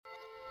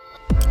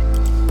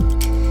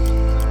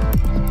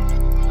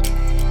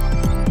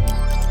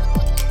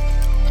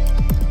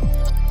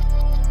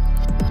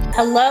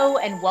Hello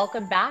and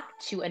welcome back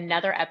to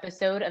another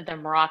episode of the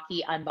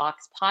Meraki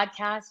Unboxed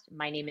podcast.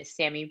 My name is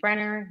Sammy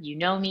Brenner. You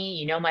know me,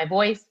 you know my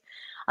voice.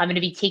 I'm going to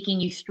be taking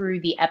you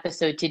through the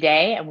episode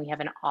today, and we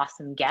have an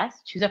awesome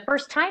guest who's a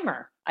first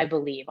timer, I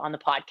believe, on the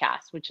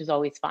podcast, which is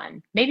always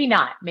fun. Maybe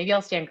not. Maybe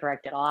I'll stand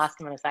corrected. I'll ask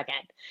him in a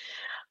second.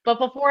 But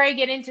before I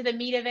get into the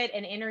meat of it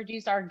and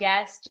introduce our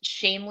guest,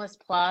 shameless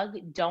plug,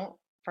 don't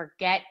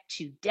forget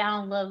to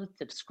download,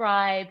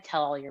 subscribe,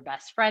 tell all your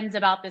best friends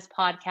about this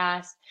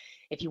podcast.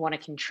 If you want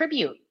to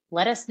contribute,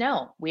 let us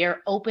know. We are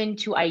open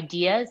to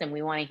ideas and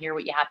we want to hear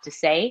what you have to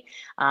say.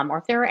 Or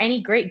if there are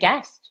any great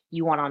guests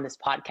you want on this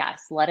podcast,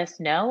 let us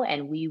know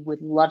and we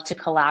would love to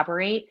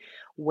collaborate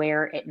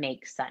where it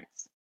makes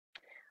sense.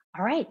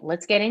 All right,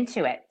 let's get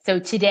into it. So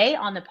today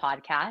on the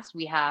podcast,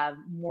 we have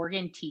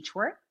Morgan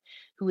Teachworth,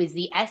 who is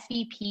the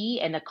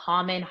SVP in the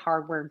Common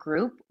Hardware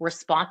Group,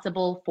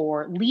 responsible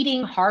for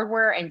leading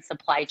hardware and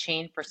supply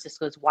chain for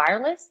Cisco's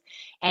wireless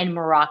and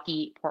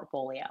Meraki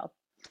portfolio.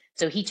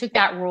 So he took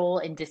that role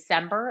in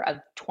December of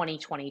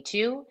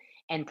 2022.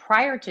 And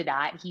prior to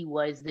that, he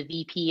was the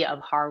VP of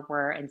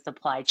hardware and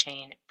supply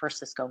chain for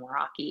Cisco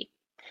Meraki.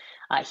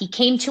 He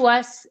came to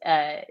us,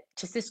 to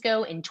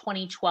Cisco in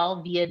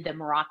 2012 via the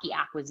Meraki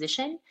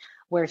acquisition,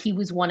 where he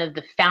was one of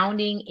the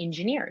founding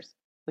engineers,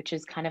 which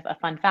is kind of a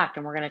fun fact.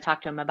 And we're going to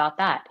talk to him about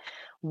that.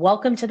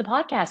 Welcome to the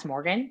podcast,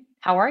 Morgan.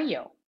 How are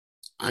you?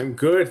 I'm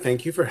good.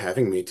 Thank you for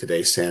having me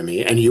today,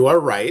 Sammy. And you are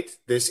right.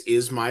 This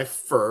is my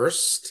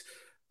first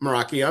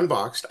Meraki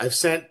Unboxed. I've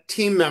sent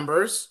team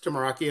members to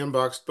Meraki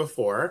Unboxed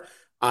before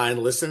and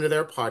listened to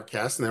their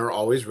podcasts, and they were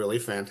always really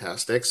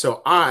fantastic.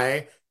 So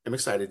I am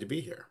excited to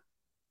be here.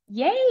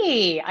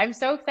 Yay! I'm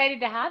so excited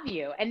to have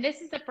you. And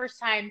this is the first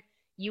time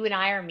you and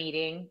I are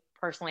meeting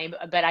personally,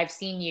 but I've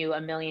seen you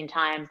a million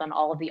times on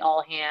all of the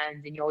all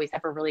hands, and you always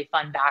have a really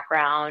fun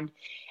background.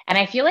 And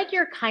I feel like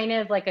you're kind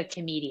of like a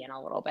comedian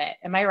a little bit.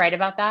 Am I right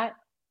about that?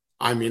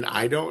 I mean,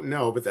 I don't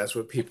know, but that's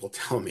what people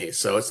tell me.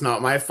 So it's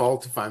not my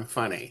fault if I'm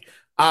funny.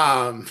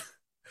 Um,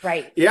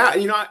 Right. Yeah,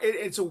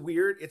 it's a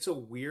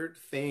weird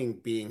thing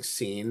being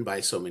seen by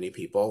so many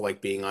people,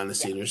 like being on the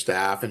Yeah. senior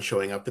staff and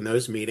showing up in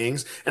those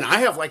meetings. And I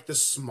have like the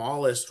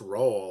smallest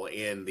role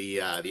in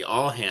the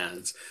all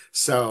hands.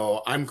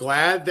 So I'm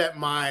glad that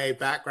my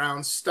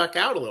background stuck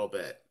out a little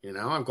bit.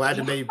 I'm glad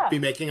to Yeah. be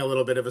making a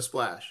little bit of a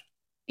splash.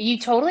 You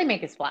totally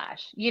make a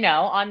splash.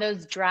 On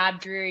those drab,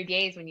 dreary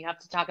days when you have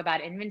to talk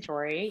about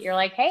inventory, you're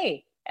like,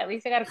 hey, at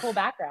least I got a cool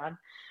background.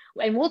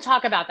 And we'll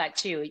talk about that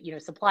too,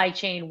 supply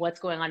chain, what's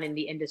going on in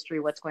the industry,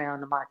 what's going on in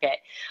the market.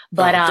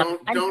 But Oh,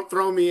 don't I'm don't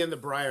throw me in the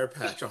briar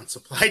patch on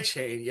supply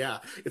chain.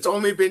 Yeah, it's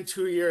only been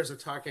 2 years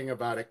of talking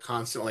about it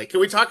constantly. Can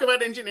we talk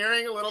about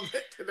engineering a little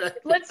bit today?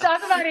 Let's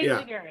talk about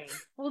Yeah, engineering.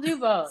 We'll do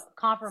both.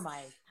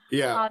 Compromise.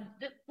 yeah.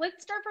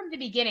 Let's start from the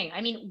beginning.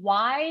 I mean,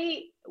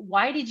 why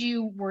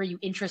were you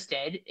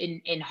interested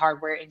in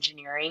hardware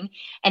engineering,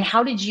 and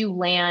how did you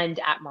land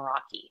at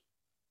Meraki?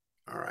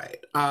 All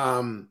right.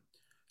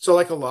 So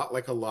like a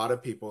lot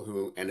of people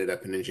who ended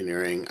up in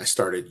engineering, I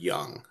started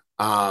young.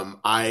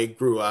 I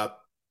grew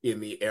up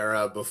in the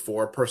era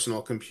before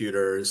personal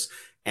computers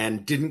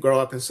and didn't grow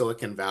up in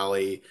Silicon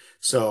Valley.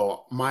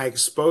 So my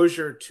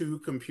exposure to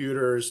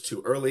computers,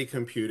 to early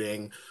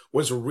computing,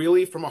 was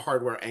really from a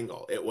hardware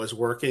angle. It was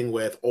working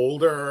with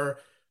older,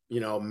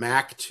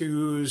 Mac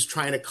 2s,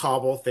 trying to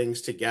cobble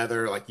things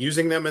together, like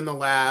using them in the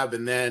lab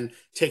and then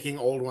taking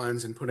old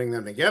ones and putting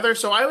them together.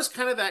 So I was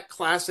kind of that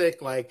classic,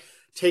 like,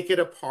 take it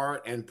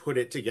apart and put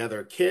it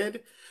together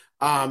kid.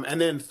 And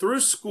then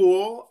through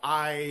school,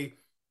 I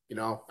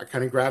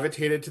kind of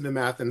gravitated to the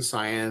math and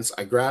science.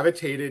 I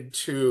gravitated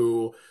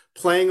to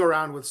playing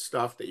around with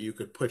stuff that you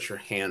could put your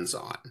hands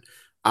on.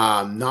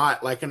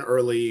 Not like an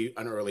early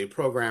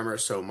programmer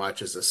so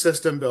much as a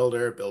system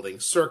builder, building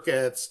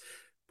circuits,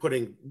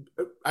 putting.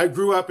 I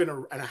grew up in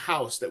a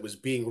house that was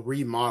being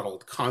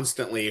remodeled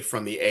constantly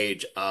from the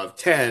age of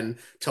 10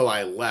 till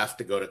I left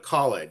to go to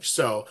college.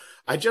 So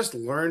I just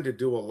learned to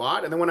do a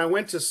lot. And then when I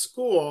went to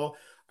school,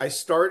 I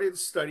started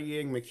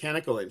studying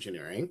mechanical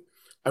engineering.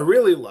 I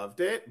really loved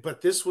it,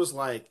 but this was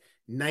like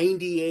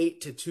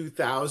 98 to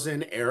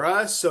 2000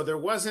 era. So there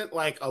wasn't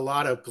like a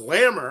lot of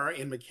glamour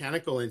in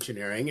mechanical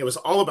engineering. It was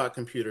all about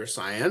computer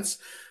science.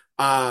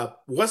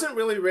 Wasn't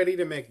really ready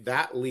to make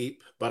that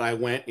leap, but I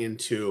went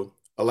into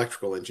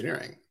electrical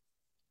engineering.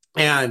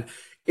 And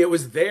it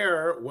was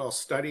there while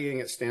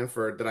studying at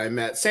Stanford that I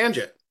met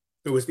Sanjit,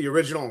 who was the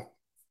original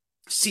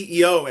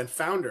CEO and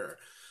founder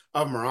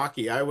of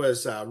Meraki. I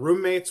was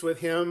roommates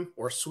with him,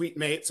 or suite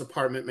mates,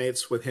 apartment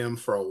mates with him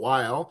for a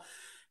while.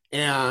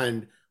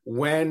 And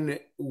when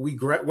we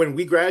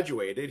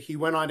graduated, he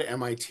went on to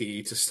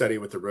MIT to study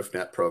with the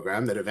RoofNet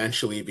program that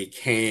eventually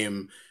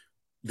became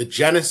the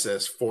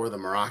genesis for the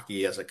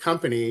Meraki as a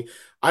company.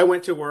 I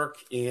went to work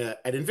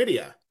at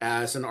NVIDIA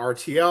as an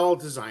RTL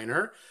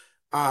designer.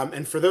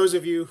 And for those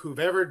of you who've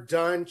ever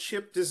done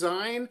chip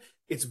design,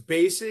 it's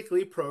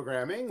basically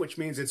programming, which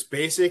means it's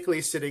basically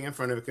sitting in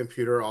front of a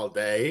computer all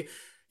day,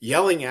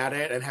 yelling at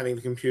it and having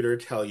the computer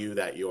tell you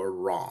that you're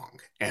wrong.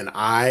 And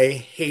I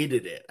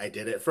hated it. I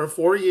did it for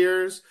 4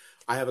 years.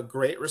 I have a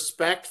great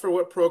respect for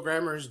what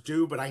programmers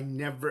do, but I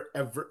never,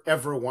 ever,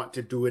 ever want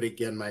to do it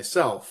again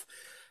myself.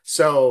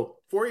 So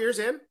 4 years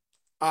in,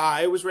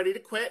 I was ready to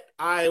quit.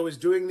 I was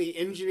doing the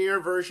engineer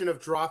version of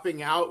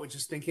dropping out, which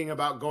is thinking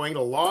about going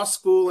to law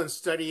school and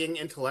studying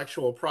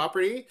intellectual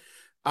property.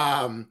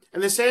 And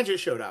then Sanjay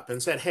showed up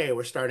and said, "Hey,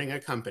 we're starting a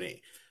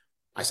company."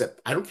 I said,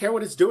 "I don't care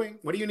what it's doing.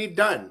 What do you need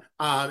done?"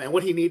 And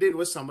what he needed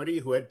was somebody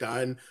who had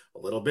done a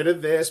little bit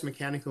of this,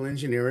 mechanical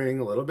engineering,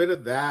 a little bit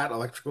of that,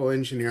 electrical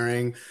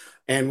engineering,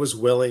 and was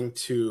willing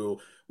to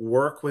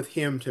work with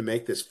him to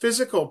make this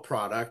physical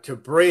product to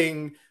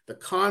bring the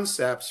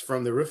concepts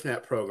from the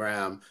RoofNet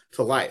program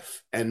to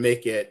life and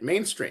make it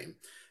mainstream.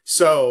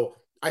 So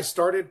I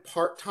started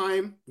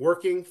part-time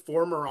working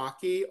for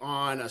Meraki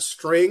on a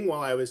string while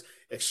I was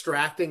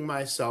extracting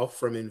myself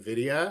from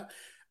NVIDIA.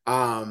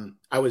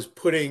 I was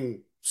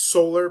putting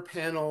solar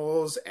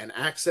panels and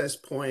access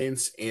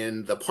points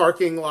in the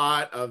parking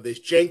lot of this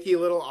janky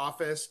little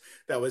office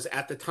that was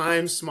at the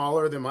time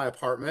smaller than my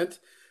apartment,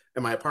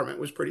 and my apartment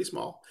was pretty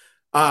small.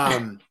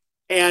 Um,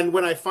 and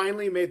when I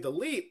finally made the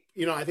leap,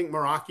 I think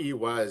Meraki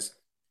was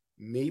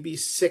maybe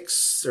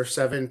 6 or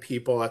 7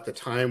 people at the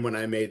time when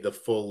I made the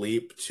full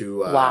leap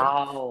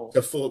Wow.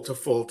 to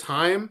full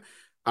time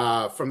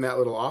from that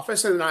little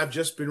office, and I've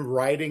just been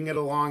riding it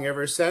along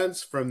ever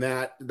since from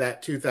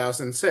that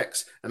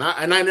 2006, and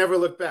I never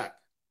looked back.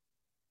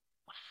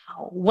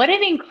 Wow. What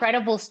an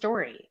incredible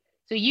story.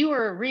 So you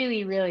were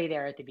really, really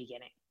there at the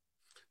beginning.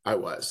 I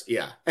was,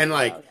 yeah, and Oh,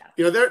 like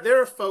yeah. there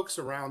are folks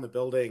around the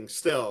building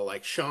still,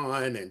 like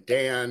Sean and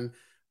Dan,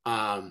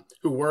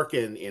 who work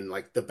in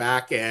like the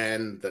back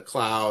end, the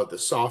cloud, the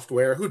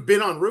software, who'd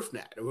been on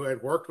RoofNet, who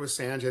had worked with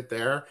Sanjit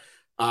there.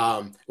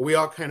 We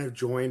all kind of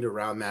joined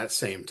around that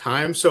same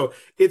time, so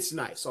it's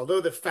nice. Although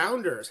the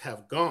founders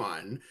have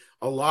gone,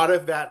 a lot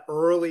of that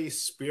early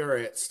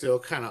spirit still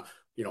kind of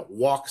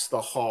walks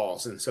the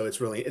halls, and so it's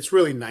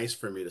really nice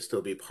for me to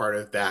still be part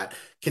of that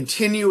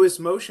continuous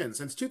motion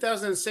since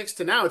 2006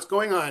 to now. It's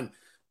going on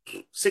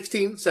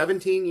 16,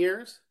 17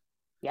 years.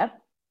 Yep.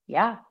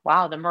 Yeah.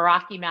 Wow. The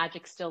Meraki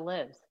magic still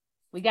lives.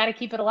 We got to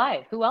keep it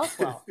alive. Who else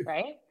will,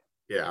 right?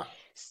 Yeah.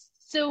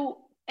 So,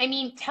 I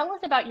mean, tell us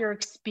about your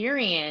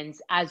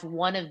experience as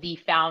one of the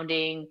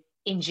founding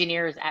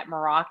engineers at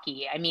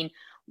Meraki. I mean,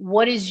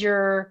 what is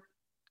your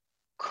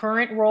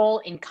current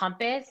role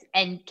encompass?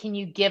 And can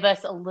you give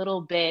us a little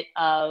bit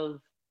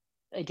of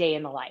a day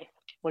in the life?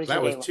 What does your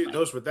That day was look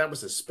two, like? that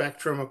was a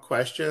spectrum of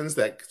questions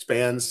that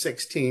spans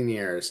 16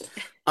 years.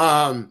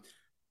 Um,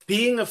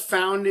 Being a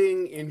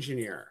founding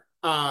engineer.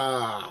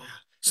 What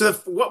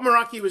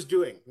Meraki was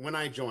doing when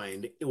I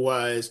joined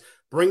was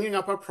bringing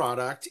up a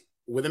product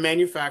with a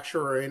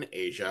manufacturer in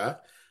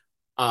Asia,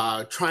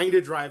 trying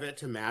to drive it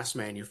to mass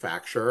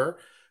manufacture,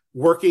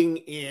 working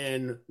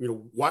in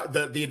what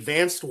the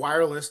advanced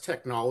wireless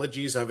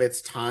technologies of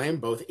its time,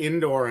 both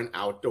indoor and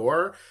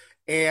outdoor.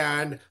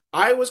 And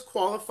I was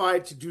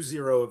qualified to do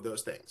zero of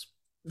those things,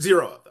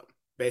 zero of them,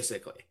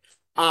 basically.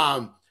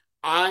 Um,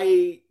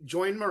 I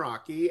joined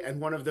Meraki,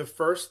 and one of the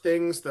first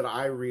things that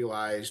I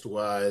realized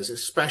was,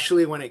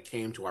 especially when it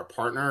came to our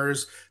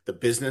partners, the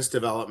business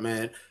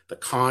development, the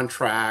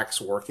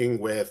contracts, working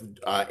with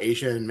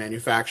Asian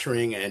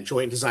manufacturing and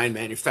joint design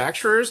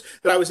manufacturers,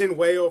 that I was in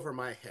way over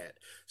my head.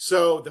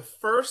 So the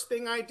first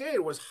thing I did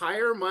was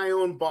hire my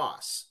own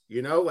boss.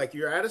 Like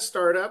you're at a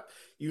startup,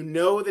 you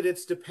know that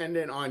it's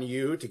dependent on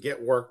you to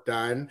get work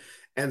done.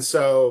 And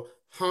so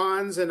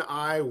Hans and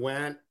I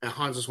went, and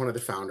Hans was one of the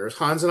founders.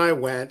 Hans and I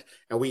went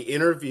and we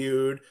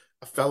interviewed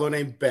a fellow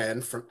named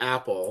Ben from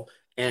Apple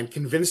and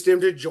convinced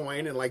him to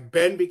join. And like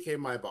Ben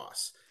became my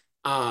boss.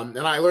 And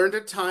I learned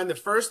a ton. The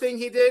first thing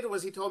he did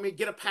was he told me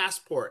get a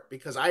passport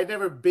because I had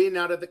never been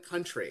out of the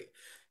country.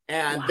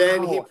 And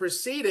then he Wow.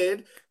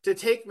 proceeded to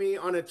take me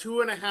on a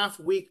 2.5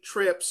 week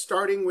trip,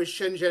 starting with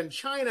Shenzhen,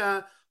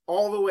 China,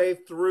 all the way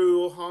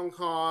through Hong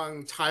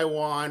Kong,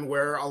 Taiwan,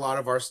 where a lot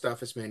of our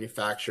stuff is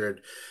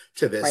manufactured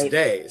to this Right.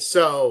 day.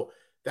 So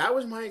that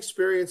was my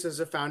experience as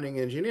a founding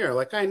engineer.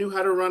 Like I knew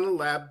how to run a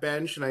lab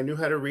bench and I knew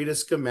how to read a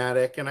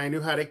schematic and I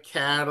knew how to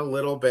CAD a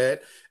little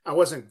bit. I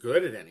wasn't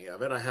good at any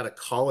of it. I had a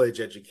college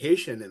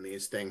education in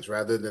these things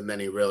rather than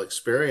any real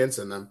experience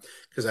in them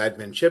because I'd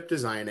been chip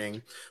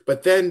designing.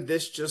 But then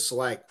this just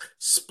like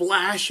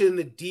splash in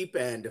the deep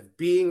end of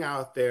being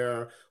out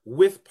there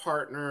with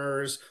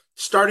partners,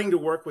 starting to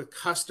work with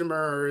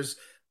customers,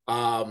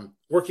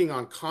 working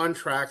on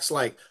contracts,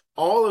 like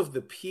all of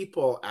the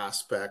people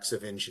aspects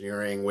of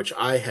engineering, which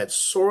I had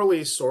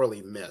sorely,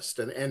 sorely missed.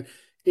 And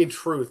in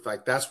truth,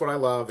 like that's what I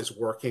love is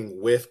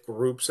working with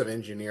groups of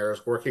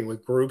engineers, working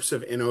with groups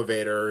of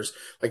innovators,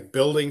 like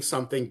building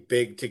something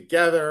big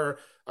together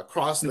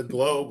across the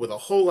globe with a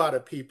whole lot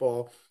of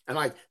people. And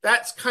like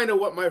that's kind of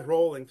what my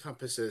role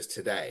encompasses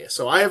today.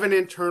 So I have an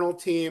internal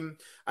team,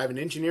 I have an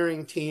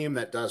engineering team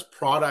that does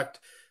product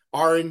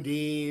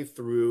R&D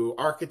through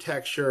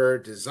architecture,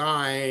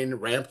 design,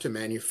 ramp to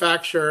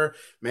manufacturing,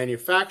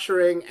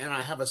 and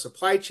I have a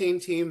supply chain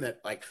team that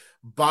like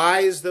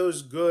buys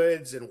those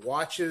goods and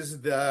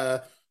watches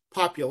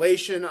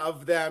population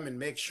of them and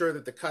make sure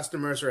that the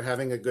customers are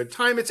having a good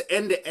time. It's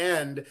end to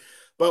end.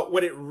 But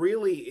what it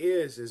really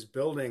is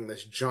building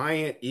this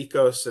giant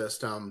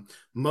ecosystem,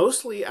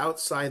 mostly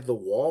outside the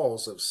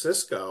walls of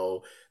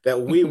Cisco,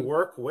 that we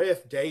work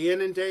with day in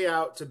and day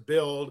out to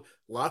build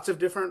lots of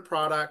different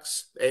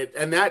products.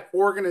 And that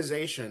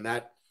organization,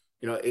 that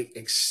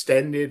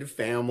extended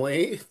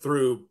family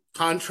through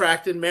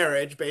contract and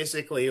marriage,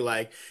 basically,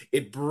 like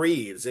it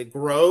breathes, it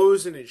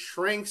grows and it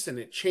shrinks and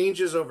it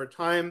changes over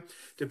time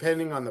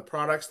depending on the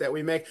products that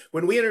we make.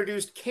 When we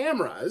introduced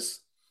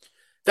cameras,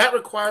 that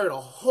required a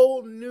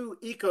whole new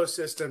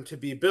ecosystem to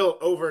be built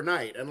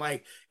overnight. And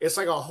like it's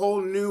like a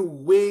whole new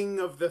wing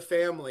of the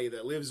family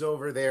that lives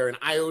over there in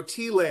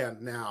IoT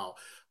land now.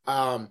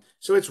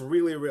 So it's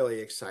really,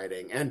 really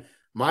exciting. And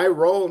my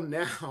role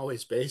now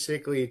is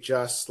basically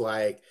just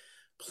like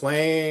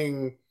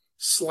playing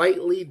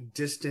slightly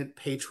distant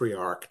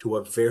patriarch to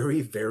a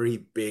very, very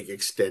big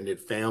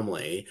extended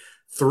family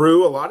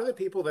through a lot of the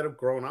people that have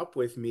grown up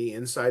with me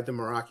inside the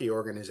Meraki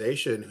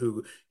organization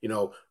who,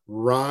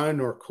 run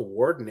or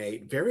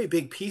coordinate very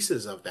big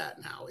pieces of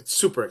that now. It's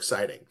super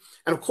exciting.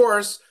 And of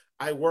course,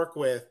 I am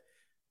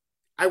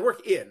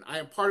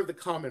part of the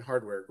Common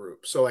Hardware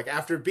group. So like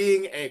after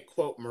being a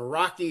quote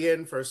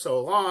Merakian for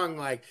so long,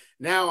 like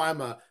now I'm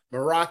a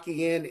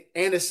Merakian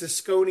and a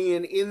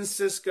Cisconian in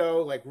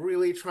Cisco, like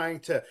really trying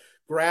to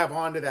grab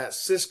onto that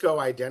Cisco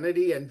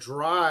identity and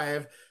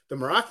drive the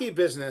Meraki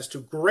business to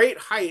great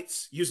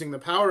heights using the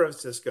power of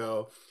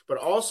Cisco, but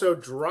also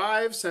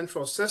drive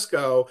Central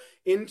Cisco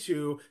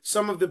into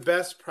some of the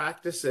best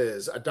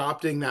practices,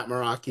 adopting that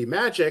Meraki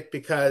magic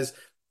because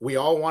we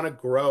all want to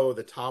grow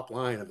the top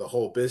line of the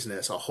whole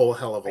business a whole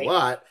hell of a Right.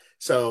 lot.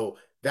 So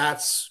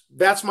that's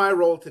my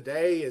role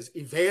today is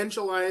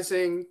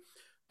evangelizing,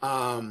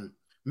 um,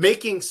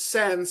 making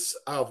sense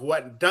of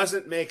what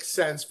doesn't make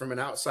sense from an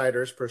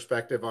outsider's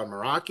perspective on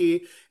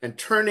Meraki and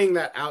turning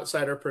that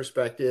outsider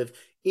perspective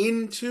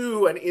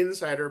into an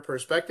insider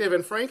perspective.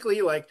 And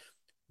frankly, like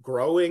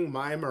growing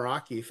my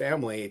Meraki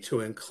family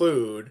to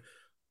include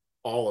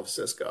all of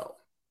Cisco.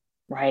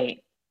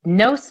 Right.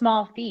 No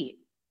small feat,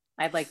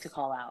 I'd like to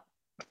call out.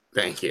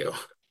 Thank you.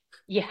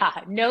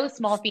 Yeah, no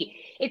small feat.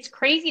 It's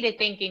crazy to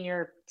think in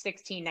your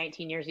 16,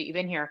 19 years that you've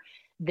been here,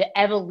 the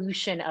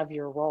evolution of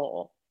your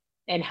role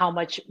and how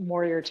much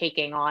more you're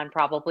taking on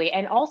probably.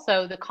 And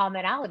also the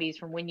commonalities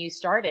from when you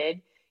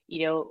started,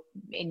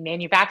 in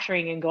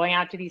manufacturing and going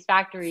out to these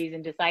factories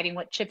and deciding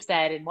what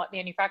chipset and what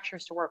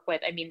manufacturers to work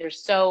with. I mean,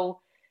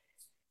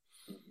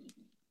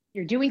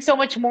 you're doing so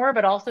much more,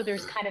 but also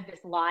there's kind of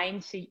this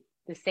line to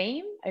the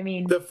same. I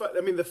mean,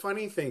 The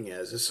funny thing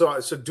is so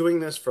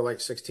doing this for like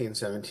 16,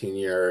 17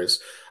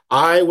 years,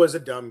 I was a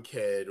dumb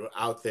kid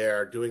out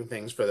there doing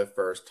things for the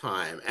first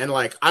time. And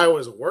like I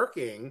was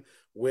working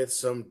with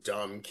some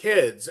dumb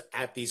kids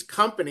at these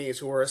companies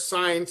who were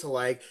assigned to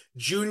like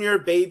junior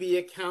baby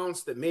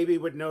accounts that maybe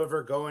would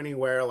never go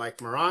anywhere like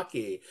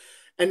Meraki.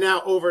 And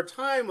now over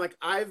time, like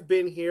I've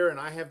been here and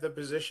I have the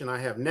position I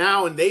have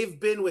now, and they've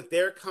been with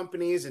their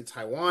companies in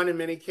Taiwan in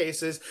many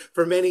cases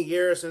for many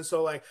years. And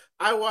so like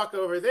I walk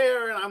over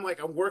there and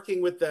I'm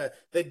working with the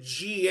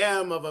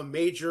GM of a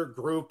major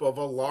group of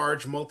a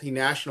large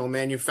multinational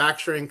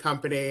manufacturing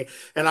company.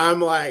 And I'm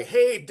like,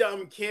 hey,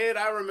 dumb kid,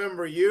 I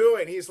remember you.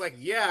 And he's like,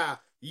 yeah,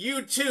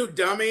 you too,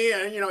 dummy.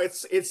 And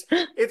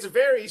it's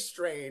very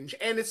strange.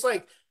 And it's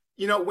like,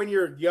 when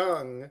you're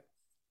young,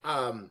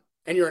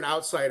 and you're an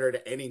outsider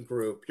to any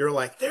group, you're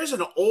like, there's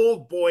an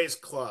old boys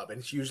club, and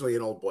it's usually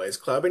an old boys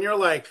club, and you're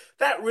like,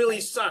 that really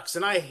right. sucks,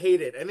 and I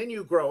hate it. And then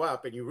you grow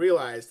up and you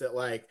realize that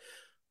like,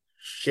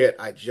 shit,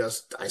 I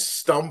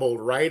stumbled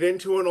right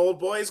into an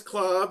old boys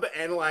club,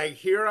 and like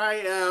here I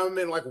am,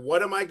 and like,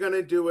 what am I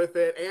gonna do with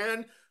it?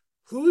 And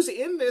who's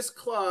in this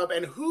club,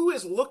 and who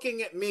is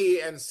looking at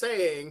me and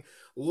saying,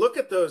 look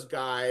at those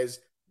guys,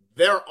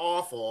 they're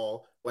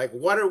awful.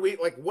 What are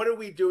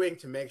we doing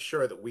to make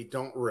sure that we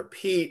don't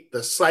repeat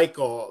the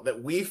cycle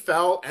that we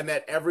felt and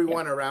that Yep.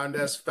 everyone around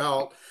us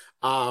felt?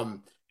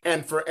 Um,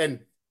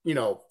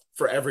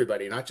 for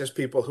everybody, not just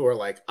people who are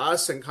like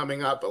us and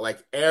coming up, but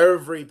like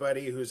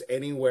everybody who's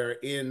anywhere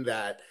in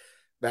that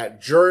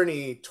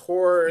journey Hmm.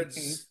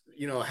 towards,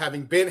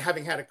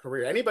 having had a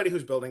career, anybody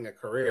who's building a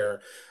career,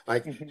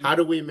 like Hmm. how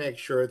do we make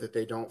sure that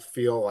they don't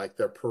feel like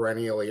they're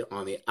perennially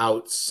on the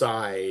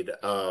outside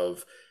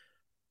of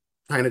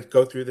trying to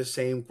go through the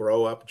same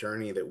grow up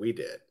journey that we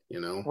did, you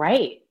know?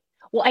 Right.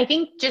 Well, I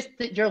think just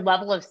your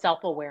level of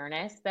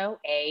self-awareness, though,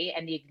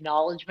 and the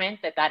acknowledgement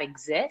that that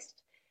exists,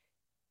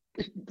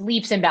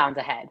 leaps and bounds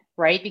ahead,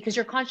 right? Because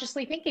you're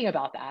consciously thinking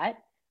about that,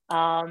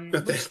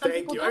 which some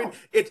Thank people you. I mean,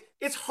 don't.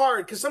 it's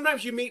hard because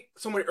sometimes you meet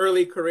someone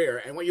early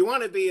career, and what you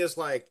want to be is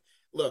like,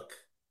 look,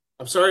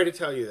 I'm sorry to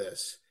tell you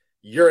this,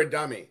 you're a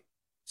dummy.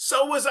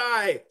 So was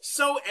I.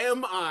 So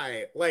am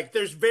I. Like,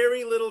 there's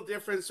very little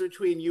difference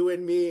between you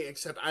and me,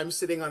 except I'm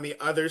sitting on the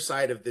other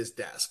side of this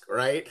desk,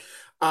 right?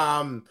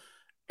 And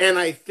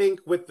I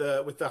think with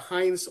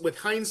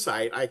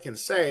hindsight, I can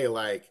say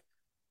like,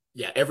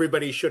 yeah,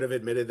 everybody should have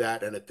admitted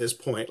that. And at this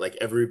point, like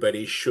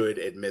everybody should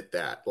admit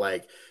that.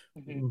 Like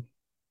Hmm.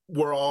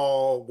 we're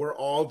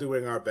all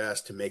doing our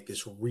best to make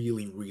this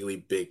really, really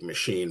big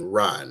machine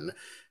run.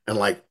 And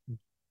like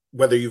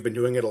whether you've been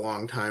doing it a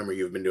long time or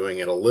you've been doing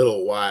it a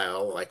little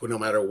while, like no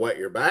matter what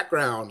your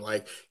background,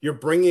 like you're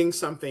bringing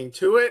something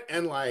to it.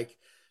 And like,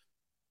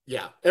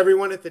 yeah,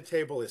 everyone at the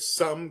table is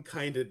some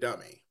kind of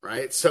dummy,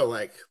 right? So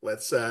like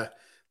let's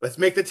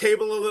make the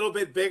table a little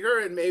bit bigger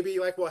and maybe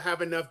like we'll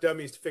have enough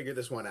dummies to figure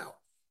this one out.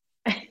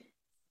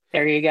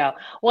 There you go.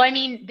 Well, I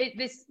mean,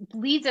 this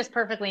leads us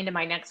perfectly into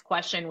my next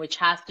question, which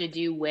has to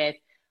do with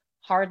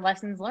hard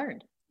lessons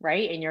learned,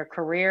 right? In your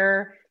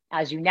career,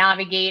 as you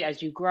navigate,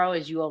 as you grow,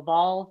 as you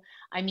evolve.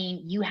 I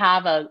mean, you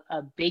have a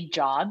big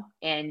job,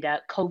 and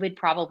COVID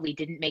probably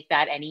didn't make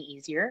that any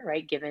easier,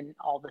 right? Given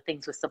all the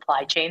things with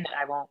supply chain that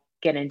I won't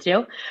get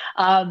into.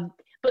 Um,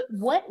 but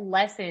what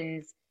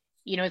lessons,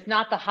 it's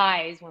not the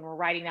highs when we're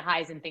riding the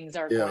highs and things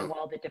are going Yeah.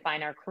 well that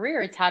define our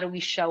career. It's how do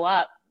we show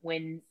up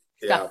when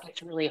Yeah. stuff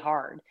gets really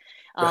hard.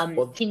 Yeah.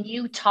 Well, Can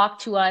you talk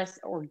to us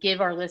or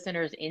give our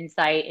listeners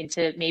insight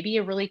into maybe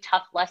a really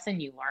tough lesson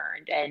you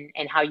learned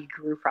and how you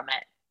grew from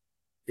it?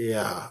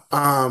 yeah.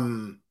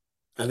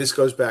 And this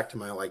goes back to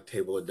my like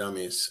table of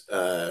dummies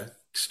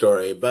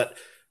story, but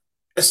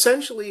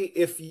essentially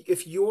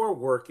if you're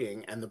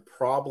working and the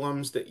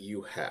problems that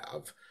you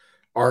have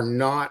are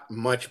not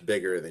much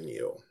bigger than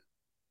you,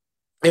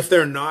 if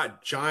they're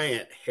not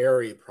giant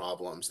hairy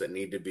problems that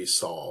need to be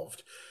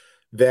solved,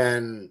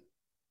 then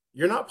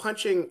you're not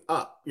punching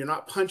up. You're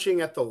not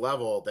punching at the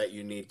level that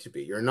you need to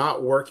be. You're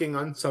not working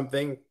on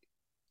something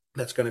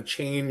that's going to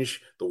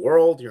change the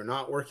world. You're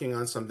not working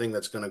on something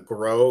that's going to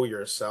grow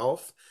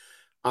yourself.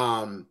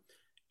 Um,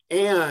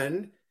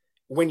 and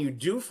when you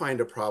do find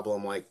a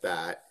problem like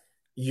that,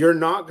 you're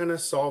not going to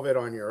solve it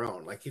on your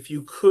own. Like if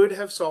you could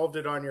have solved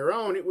it on your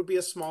own, it would be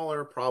a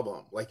smaller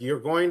problem. Like you're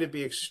going to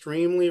be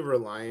extremely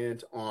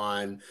reliant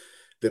on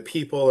the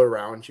people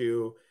around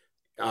you,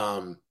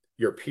 um,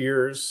 your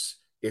peers,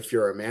 if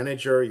you're a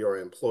manager, your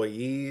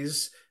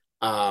employees,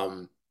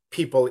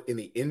 people in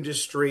the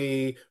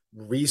industry,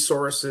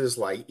 resources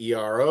like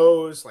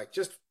EROs, like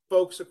just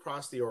folks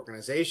across the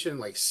organization,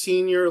 like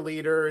senior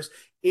leaders,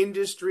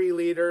 industry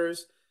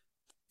leaders,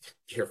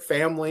 your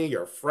family,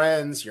 your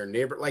friends, your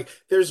neighbor. Like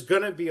there's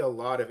going to be a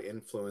lot of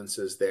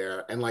influences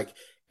there. And like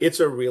it's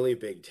a really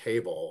big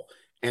table.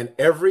 And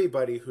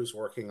everybody who's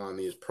working on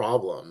these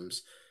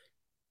problems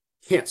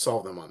can't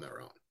solve them on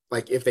their own.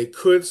 Like if they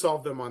could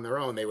solve them on their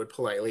own, they would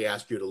politely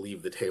ask you to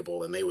leave the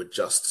table and they would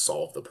just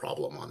solve the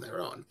problem on their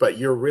own. But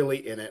you're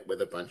really in it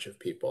with a bunch of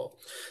people.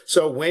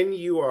 So when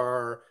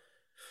you're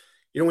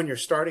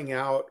starting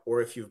out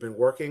or if you've been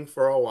working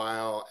for a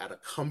while at a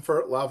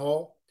comfort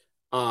level,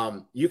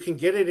 you can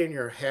get it in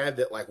your head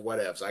that like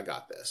whatevs, I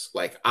got this.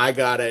 Like I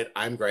got it,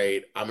 I'm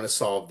great, I'm gonna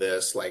solve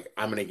this, like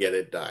I'm gonna get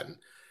it done.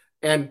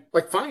 And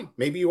like fine,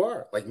 maybe you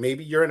are. Like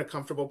maybe you're in a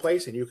comfortable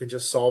place and you can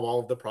just solve all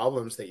of the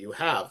problems that you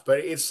have. But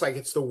it's like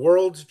it's the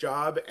world's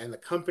job and the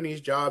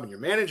company's job and your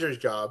manager's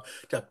job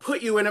to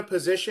put you in a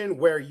position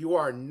where you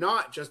are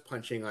not just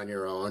punching on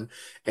your own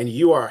and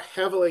you are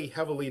heavily,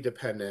 heavily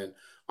dependent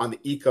on the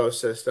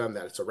ecosystem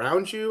that's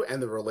around you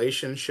and the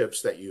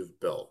relationships that you've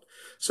built.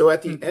 So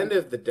at the Hmm. end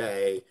of the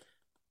day,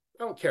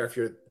 I don't care if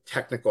you're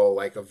technical,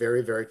 like a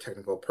very, very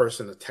technical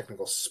person, a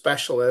technical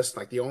specialist,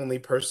 like the only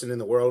person in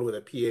the world with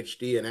a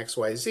PhD in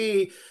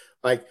XYZ,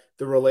 like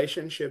the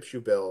relationships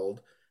you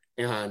build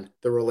and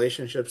the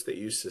relationships that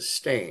you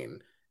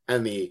sustain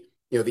and the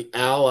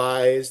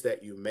allies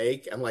that you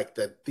make and like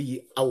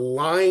the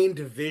aligned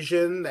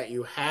vision that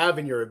you have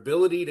and your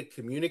ability to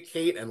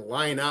communicate and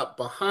line up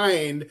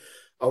behind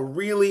a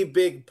really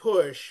big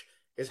push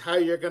is how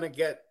you're going to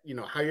get,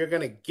 how you're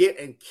going to get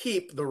and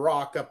keep the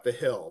rock up the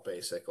hill,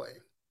 basically.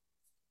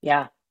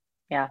 Yeah.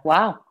 Yeah.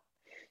 Wow.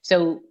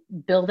 So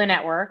build a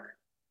network,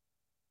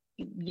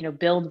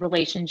 build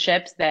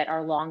relationships that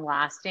are long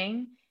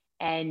lasting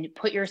and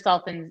put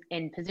yourself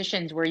in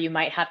positions where you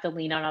might have to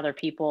lean on other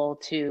people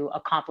to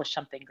accomplish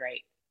something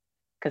great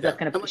because Yeah. that's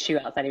going to push you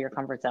outside of your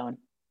comfort zone.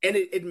 And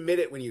admit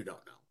it when you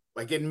don't know.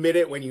 Like admit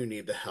it when you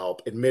need the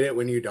help. Admit it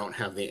when you don't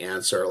have the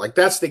answer. Like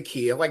that's the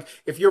key. Like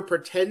if you're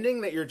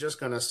pretending that you're just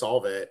going to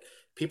solve it,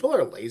 people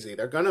are lazy.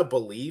 They're going to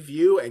believe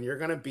you and you're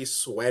going to be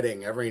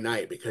sweating every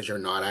night because you're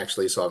not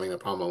actually solving the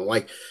problem.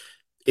 Like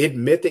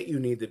admit that you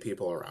need the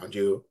people around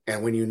you.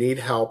 And when you need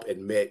help,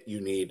 admit you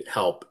need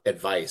help,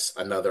 advice,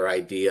 another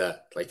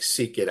idea, like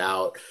seek it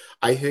out.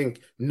 I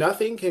think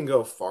nothing can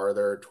go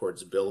farther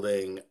towards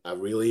building a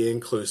really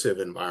inclusive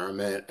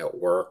environment at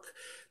work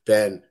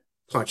than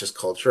conscious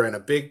culture. And a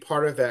big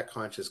part of that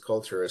conscious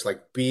culture is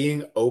like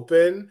being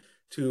open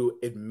to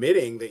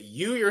admitting that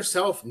you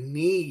yourself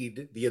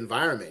need the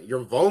environment.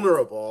 You're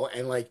vulnerable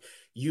and like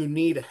you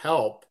need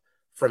help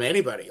from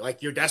anybody.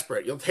 Like you're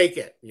desperate, you'll take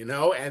it,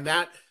 and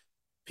that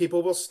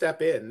people will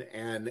step in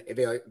and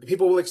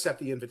people will accept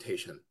the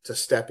invitation to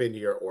step into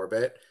your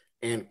orbit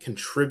and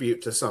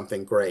contribute to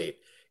something great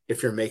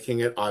if you're making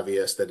it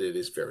obvious that it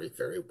is very,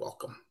 very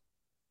welcome.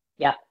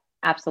 Yeah,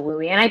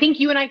 absolutely. And I think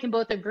you and I can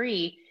both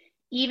agree.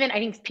 even I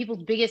think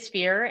people's biggest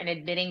fear in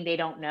admitting they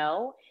don't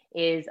know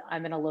is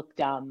I'm going to look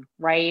dumb,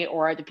 right?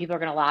 Or the people are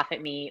going to laugh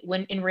at me.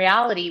 When in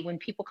reality, when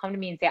people come to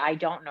me and say I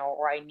don't know,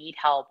 or I need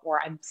help,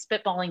 or I'm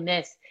spitballing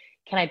this,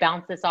 can I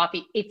bounce this off?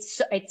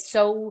 It's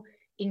so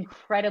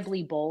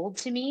incredibly bold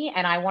to me,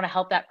 and I want to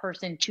help that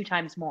person two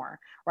times more,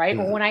 right?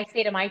 Or when Mhm. I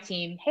say to my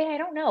team, hey, I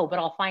don't know, but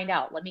I'll find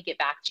out. Let me get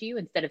back to you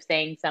instead of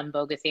saying some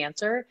bogus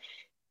answer.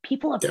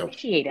 People Yeah.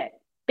 appreciate it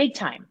big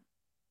time.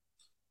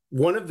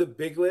 One of the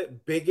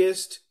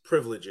biggest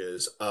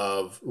privileges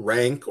of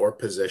rank or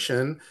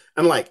position,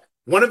 and like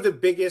one of the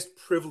biggest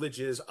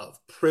privileges of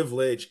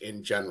privilege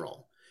in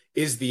general,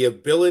 is the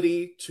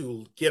ability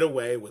to get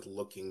away with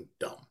looking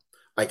dumb.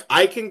 Like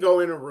I can go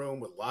in a room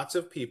with lots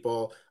of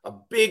people, a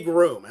big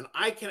room, and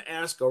I can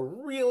ask a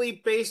really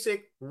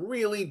basic,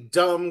 really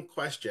dumb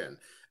question.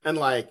 And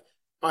like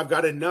I've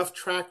got enough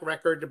track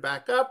record to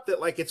back up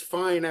that like it's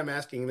fine I'm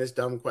asking this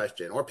dumb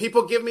question. Or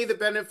people give me the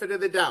benefit of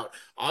the doubt.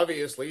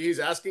 Obviously, he's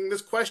asking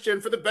this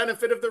question for the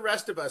benefit of the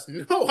rest of us.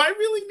 No, I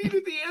really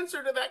needed the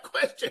answer to that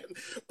question.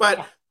 But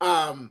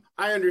Yeah,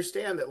 I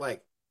understand that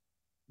like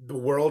the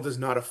world does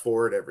not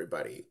afford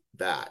everybody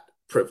that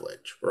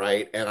privilege,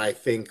 right? And I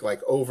think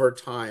like over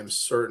time,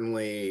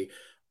 certainly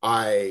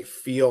I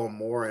feel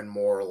more and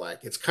more like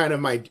it's kind of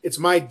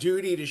my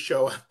duty to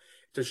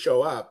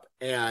show up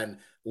and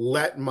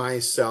let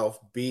myself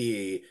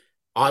be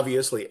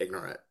obviously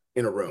ignorant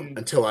in a room mm,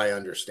 until I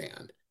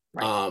understand.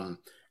 right. Um,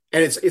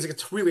 and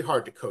it's really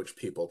hard to coach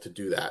people to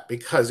do that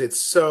because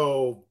it's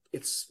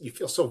you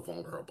feel so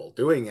vulnerable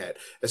doing it,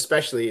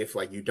 especially if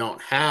like you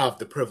don't have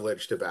the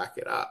privilege to back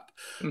it up.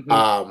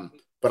 Hmm.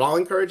 But I'll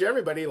encourage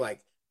everybody,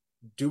 like,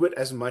 do it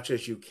as much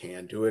as you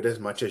can, do it as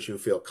much as you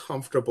feel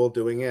comfortable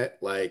doing it.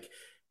 Like,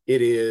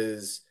 it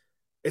is,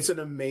 it's an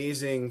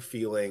amazing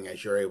feeling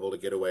as you're able to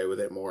get away with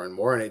it more and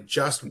more. And it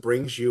just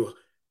brings you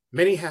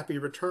many happy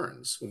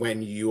returns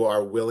when you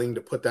are willing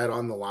to put that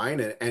on the line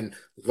and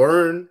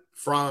learn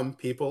from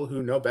people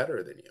who know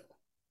better than you.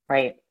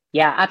 Right.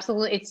 Yeah,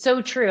 absolutely. It's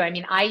so true. I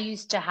mean, I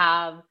used to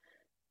have,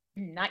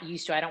 not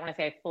used to, I don't want to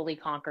say I fully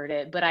conquered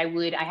it, but I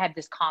had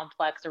this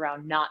complex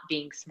around not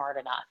being smart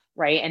enough,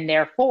 right? And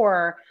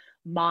therefore,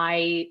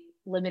 my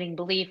limiting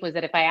belief was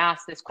that if I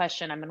ask this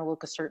question, I'm going to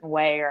look a certain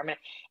way, or I'm going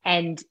to,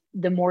 and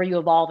the more you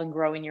evolve and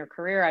grow in your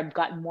career, I've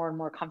gotten more and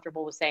more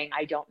comfortable with saying,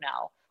 I don't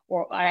know,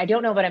 or I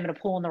don't know, but I'm going to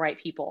pull in the right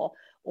people,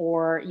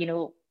 or,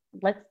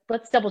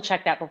 let's double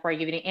check that before I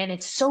give it. And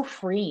it's so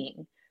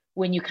freeing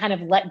when you kind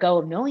of let go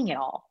of knowing it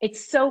all.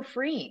 It's so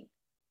freeing.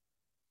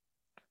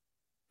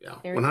 Yeah,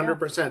 There you go.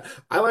 100%.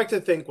 I like to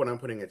think when I'm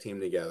putting a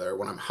team together,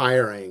 when I'm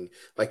hiring,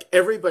 like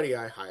everybody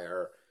I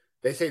hire,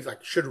 they say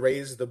like should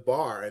raise the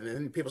bar. And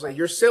then people say, Right.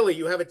 you're silly.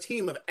 You have a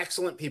team of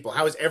excellent people.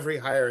 How is every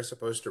hire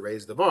supposed to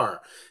raise the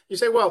bar? You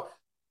say, well,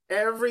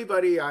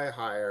 everybody I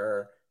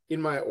hire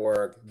in my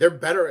org, they're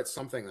better at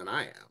something than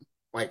I am.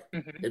 Like Hmm.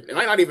 it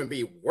might not even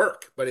be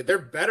work, but they're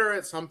better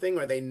at something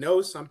or they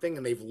know something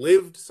and they've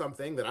lived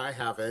something that I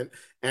haven't.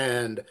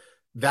 And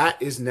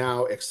that is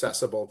now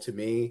accessible to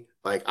me.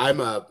 Like I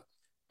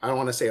don't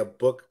want to say a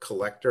book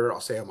collector. I'll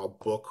say I'm a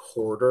book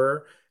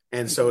hoarder.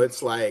 And so Hmm.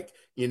 it's like,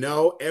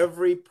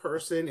 every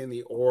person in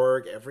the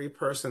org, every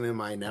person in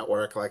my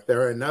network, like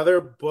they're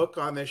another book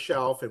on the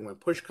shelf. And when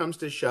push comes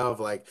to shove,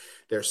 like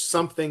there's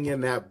something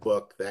in that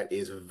book that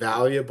is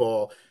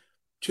valuable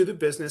to the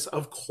business,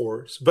 of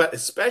course, but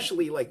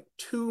especially like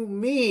to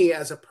me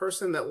as a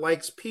person that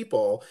likes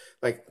people,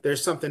 like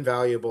there's something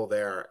valuable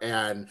there.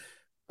 And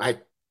I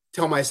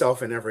tell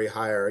myself in every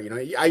hire,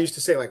 I used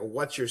to say like,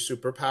 what's your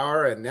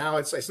superpower? And now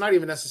it's not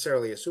even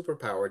necessarily a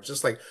superpower. It's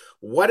just like,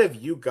 what have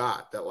you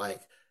got that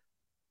like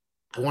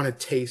I want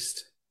to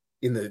taste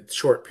in the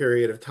short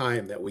period of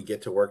time that we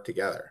get to work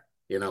together?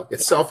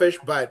 It's Yeah. selfish,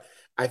 but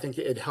I think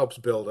it helps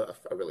build a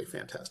really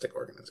fantastic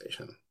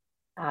organization.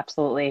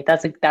 Absolutely.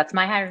 That's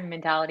my hiring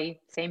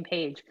mentality. Same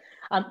page.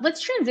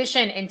 Let's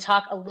transition and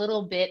talk a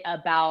little bit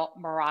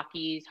about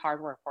Meraki's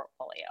hardware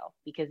portfolio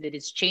because it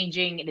is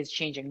changing. It is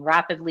changing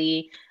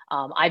rapidly.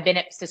 I've been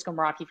at Cisco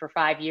Meraki for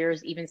 5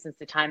 years. Even since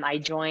the time I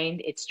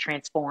joined, it's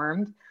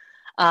transformed.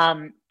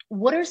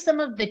 What are some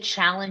of the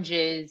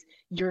challenges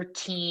your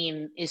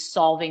team is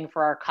solving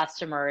for our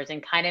customers,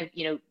 and kind of,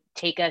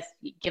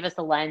 give us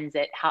a lens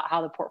at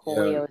how the Yeah.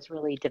 portfolio is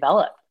really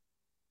developed?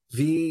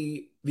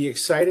 The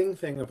exciting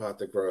thing about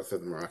the growth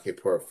of the Meraki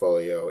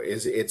portfolio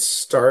is it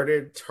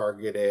started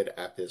targeted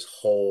at this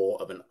whole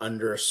of an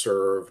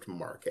underserved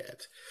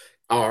market.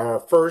 Our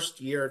first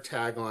year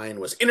tagline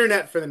was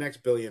Internet for the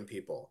next billion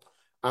people.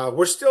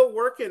 We're still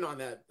working on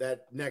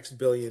that next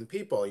billion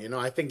people.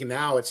 I think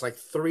now it's like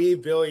 3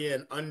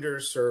 billion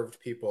underserved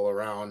people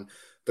around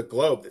the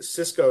globe that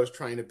Cisco is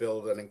trying to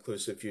build an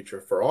inclusive future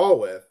for all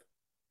with.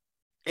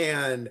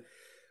 And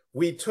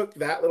we took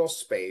that little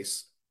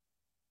space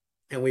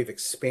and we've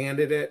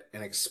expanded it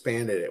and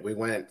expanded it. We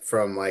went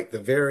from like the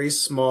very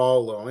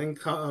small low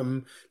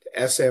income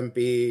to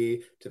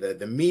SMB to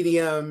the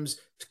mediums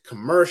to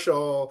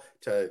commercial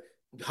to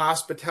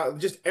hospitality,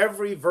 just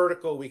every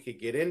vertical we could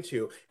get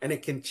into. And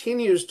it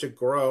continues to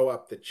grow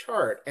up the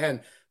chart.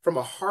 And from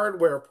a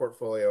hardware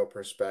portfolio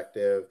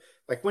perspective,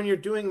 like when you're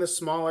doing the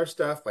smaller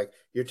stuff, like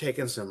you're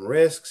taking some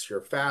risks,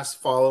 you're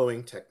fast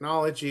following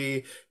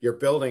technology, you're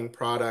building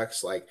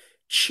products like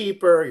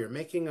cheaper, you're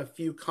making a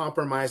few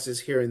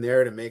compromises here and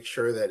there to make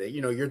sure that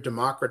you're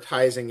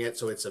democratizing it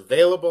so it's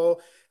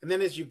available. And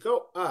then as you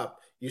go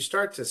up, you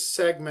start to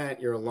segment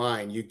your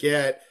line. You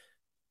get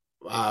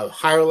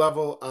higher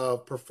level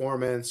of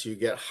performance, you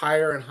get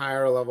higher and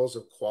higher levels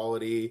of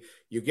quality,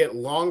 you get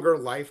longer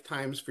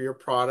lifetimes for your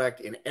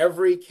product. In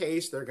every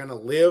case, they're going to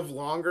live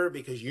longer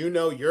because you're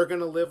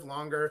going to live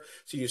longer.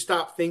 So you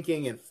stop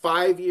thinking in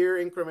 5-year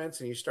increments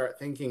and you start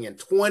thinking in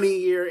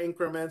 20-year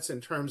increments in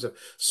terms of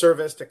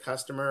service to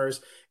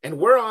customers. And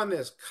we're on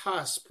this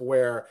cusp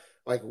where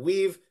like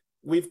we've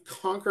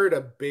conquered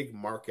a big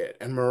market,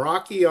 and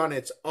Meraki on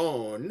its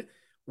own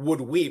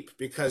would weep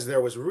because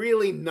there was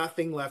really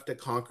nothing left to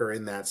conquer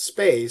in that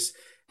space.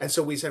 And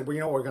so we said,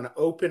 well, we're going to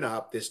open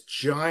up this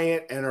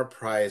giant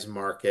enterprise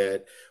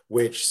market,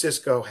 which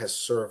Cisco has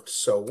served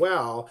so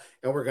well,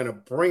 and we're going to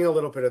bring a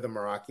little bit of the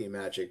Meraki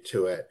magic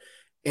to it.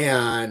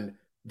 And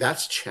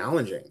that's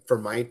challenging for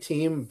my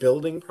team,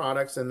 building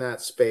products in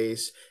that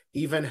space,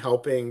 even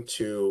helping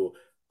to,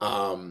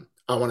 I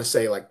want to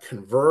say, like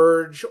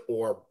converge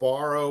or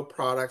borrow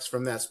products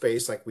from that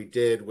space, like we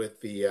did with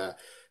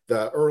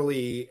our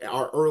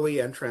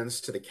early entrance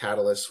to the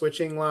Catalyst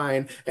switching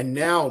line, and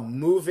now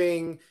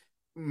moving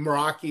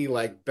Meraki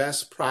like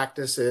best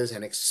practices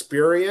and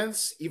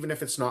experience, even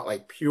if it's not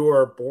like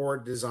pure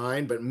board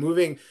design, but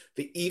moving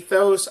the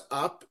ethos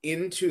up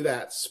into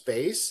that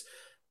space.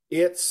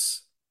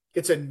 it's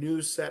it's a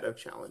new set of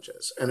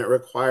challenges, and it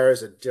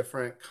requires a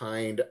different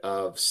kind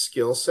of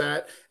skill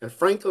set, and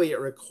frankly it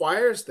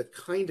requires the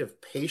kind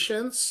of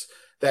patience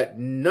that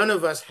none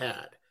of us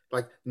had.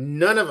 Like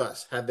none of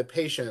us had the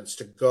patience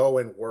to go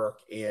and work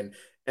in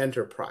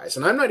enterprise.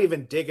 And I'm not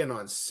even digging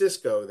on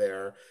Cisco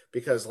there,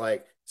 because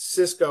like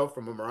Cisco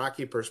from a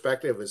Meraki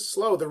perspective is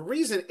slow. The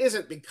reason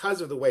isn't because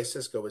of the way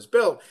Cisco is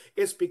built,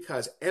 it's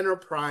because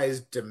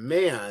enterprise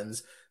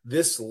demands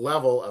this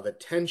level of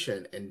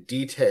attention and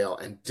detail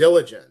and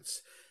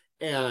diligence.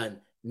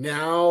 And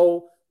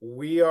now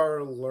we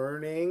are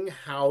learning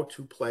how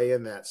to play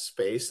in that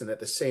space. And at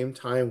the same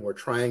time, we're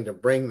trying to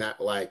bring that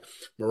like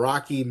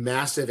Meraki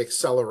massive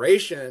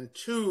acceleration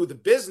to the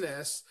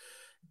business.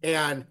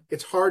 And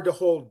it's hard to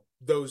hold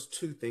those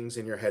two things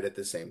in your head at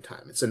the same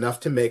time. It's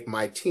enough to make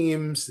my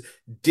teams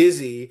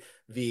dizzy,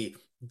 the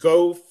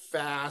go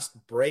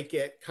fast, break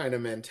it kind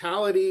of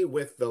mentality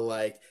with the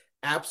like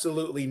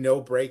absolutely no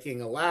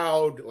breaking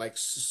allowed, like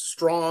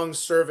strong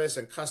service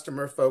and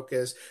customer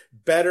focus,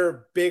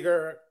 better,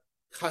 bigger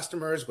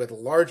customers with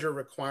larger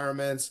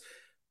requirements.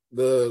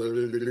 It's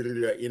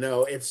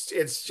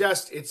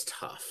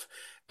tough.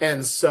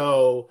 And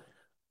so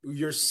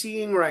you're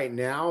seeing right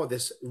now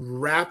this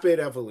rapid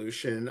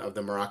evolution of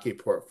the Meraki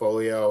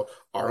portfolio,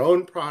 our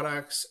own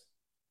products,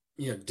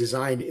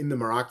 designed in the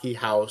Meraki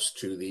house,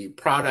 to the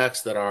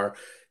products that are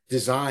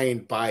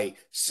designed by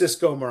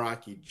Cisco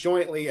Meraki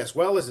jointly, as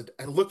well as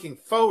looking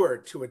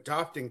forward to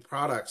adopting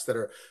products that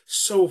are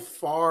so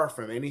far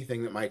from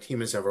anything that my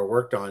team has ever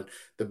worked on,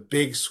 the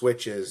big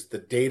switches, the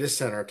data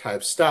center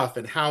type stuff,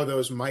 and how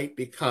those might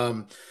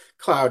become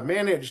cloud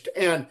managed.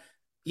 And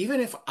even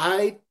if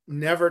I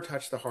never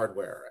touch the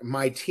hardware,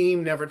 my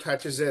team never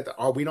touches it,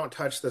 or we don't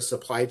touch the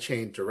supply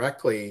chain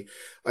directly,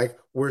 like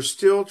we're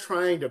still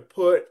trying to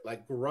put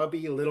like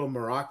grubby little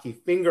Meraki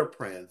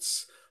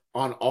fingerprints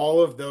on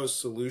all of those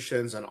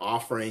solutions and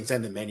offerings,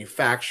 and the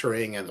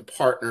manufacturing and the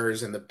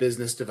partners and the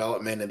business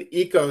development and the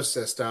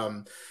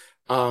ecosystem,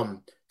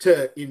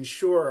 to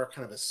ensure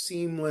kind of a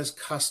seamless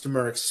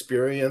customer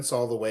experience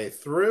all the way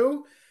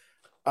through.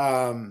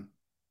 Um,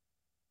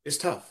 it's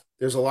tough.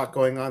 There's a lot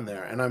going on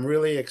there, and I'm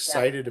really Yeah.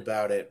 excited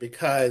about it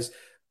because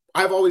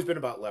I've always been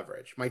about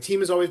leverage. My team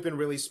has always been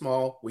really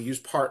small. We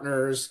use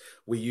partners,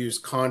 we use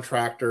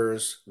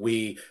contractors,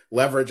 we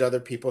leverage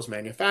other people's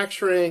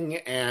manufacturing,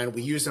 and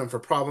we use them for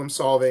problem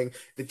solving.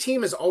 The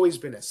team has always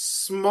been as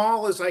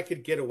small as I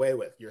could get away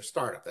with. Your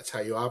startup, that's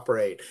how you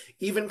operate.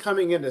 Even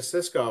coming into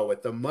Cisco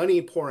with the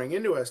money pouring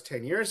into us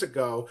 10 years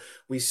ago,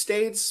 we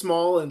stayed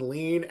small and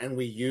lean, and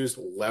we used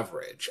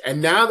leverage.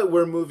 And now that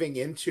we're moving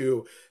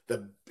into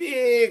the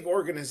big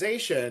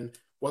organization,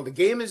 well, the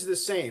game is the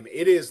same.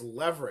 It is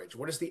leverage.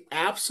 What is the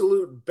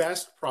absolute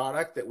best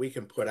product that we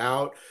can put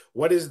out?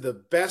 What is the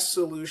best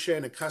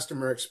solution and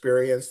customer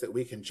experience that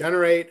we can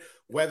generate?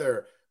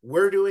 Whether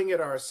we're doing it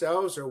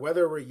ourselves, or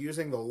whether we're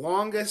using the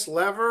longest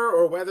lever,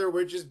 or whether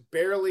we're just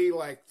barely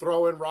like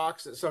throwing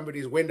rocks at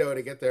somebody's window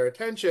to get their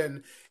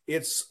attention,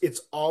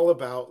 it's all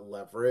about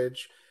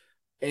leverage.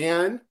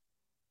 And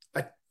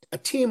a, a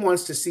team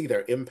wants to see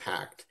their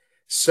impact.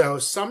 So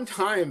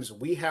sometimes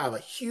we have a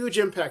huge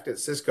impact at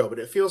Cisco, but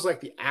it feels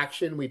like the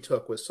action we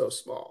took was so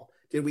small.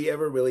 Did we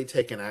ever really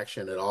take an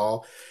action at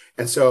all?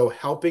 And so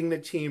helping the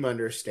team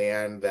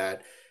understand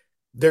that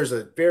there's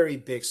a very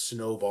big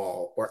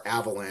snowball or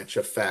avalanche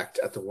effect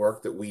at the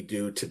work that we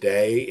do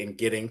today in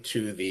getting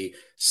to the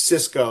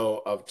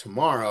Cisco of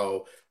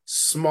tomorrow,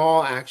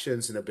 small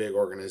actions in a big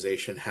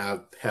organization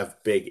have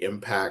big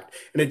impact,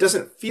 and it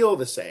doesn't feel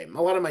the same.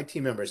 A lot of my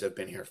team members have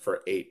been here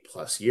for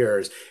 8+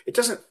 years. It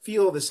doesn't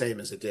feel the same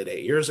as it did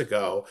 8 years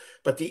ago,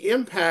 but the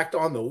impact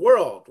on the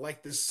world,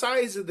 like the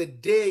size of the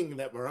ding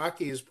that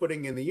Meraki is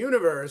putting in the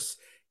universe,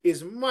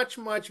 is much,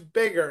 much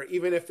bigger,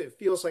 even if it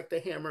feels like the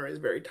hammer is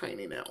very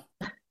tiny now.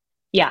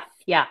 Yeah,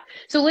 yeah.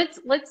 So let's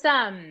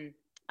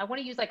I want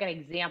to use like an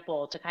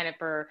example to kind of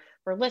for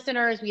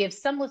listeners. We have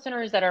some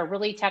listeners that are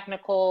really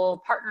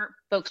technical partner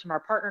folks from our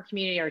partner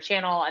community, our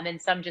channel, and then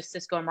some just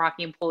Cisco and Meraki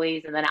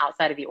employees, and then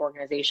outside of the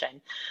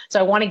organization. So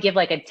I want to give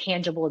like a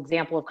tangible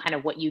example of kind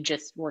of what you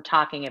just were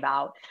talking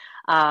about.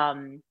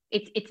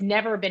 It's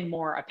never been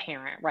more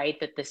apparent, right?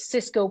 That the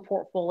Cisco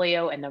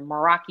portfolio and the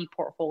Meraki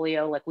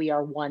portfolio, like we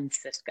are one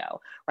Cisco,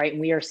 right?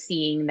 And we are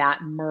seeing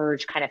that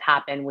merge kind of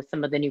happen with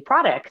some of the new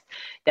products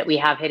that we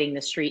have hitting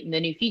the street and the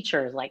new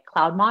features like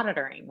cloud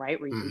monitoring, right?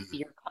 Where you can see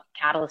Mhm. your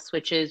Catalyst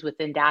switches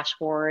within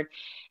dashboard.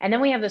 And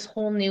then we have this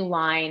whole new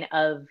line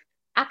of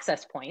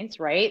access points,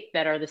 right?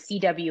 That are the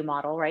CW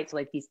model, right? So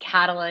like these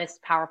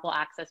Catalyst powerful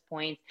access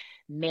points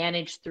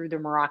managed through the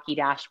Meraki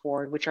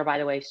dashboard, which are, by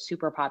the way,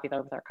 super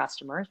popular with our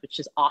customers, which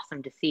is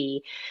awesome to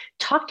see.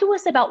 Talk to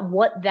us about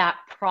what that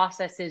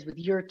process is with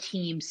your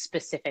team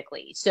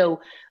specifically.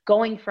 So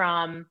going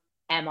from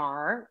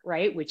MR,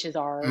 right, which is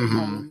our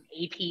Mhm.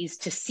 APs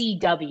to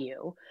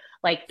CW,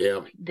 like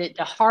Yeah.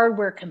 the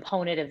hardware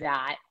component of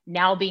that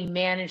now being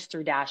managed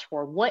through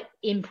dashboard, what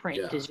imprint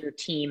Yeah. does your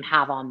team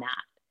have on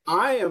that?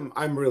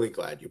 I'm really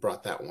glad you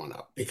brought that one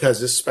up,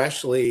 because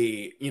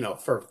especially,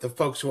 for the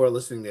folks who are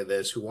listening to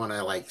this who want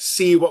to like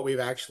see what we've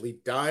actually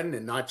done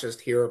and not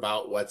just hear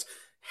about what's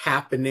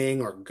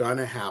happening or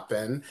gonna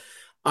happen.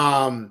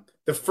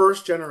 The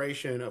first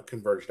generation of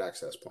converged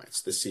access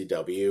points, the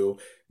CW,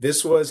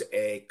 this was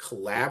a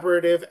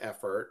collaborative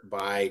effort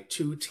by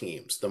two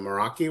teams, the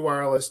Meraki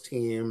Wireless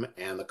team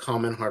and the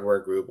Common Hardware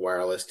Group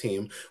Wireless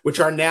team, which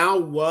are now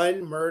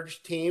one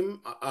merged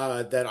team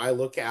that I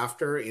look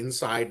after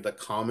inside the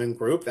Common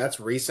Group.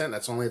 That's recent,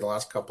 that's only the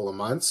last couple of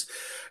months.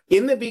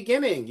 In the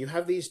beginning, you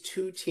have these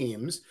two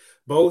teams,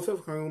 both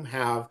of whom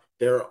have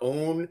their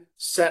own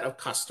set of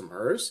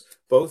customers,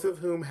 both of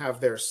whom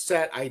have their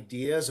set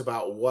ideas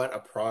about what a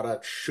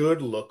product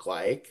should look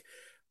like,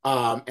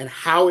 and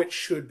how it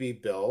should be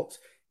built,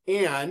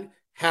 and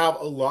have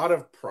a lot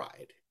of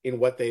pride in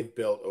what they've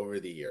built over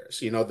the years.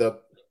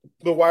 The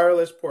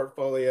wireless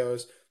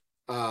portfolios,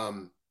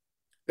 um,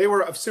 they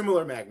were of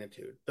similar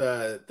magnitude.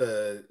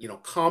 The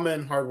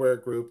Common Hardware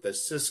Group, the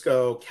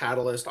Cisco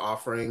Catalyst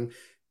offering,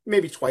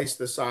 maybe twice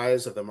the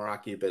size of the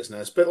Meraki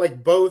business, but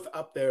like both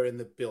up there in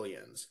the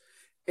billions.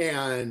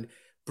 And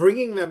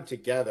bringing them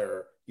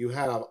together, you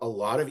have a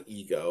lot of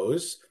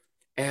egos,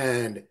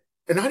 and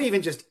not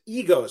even just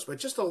egos, but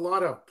just a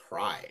lot of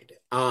pride.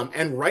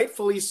 And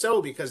rightfully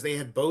so, because they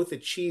had both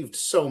achieved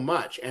so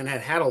much and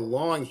had had a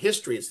long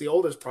history. It's the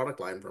oldest product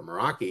line for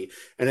Meraki,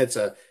 and it's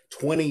a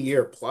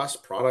 20-year plus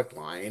product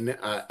line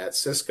at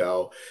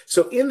Cisco.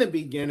 So in the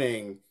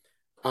beginning,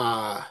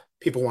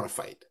 people want to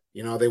fight.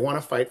 They want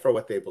to fight for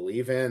what they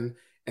believe in,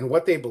 and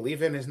what they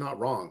believe in is not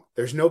wrong.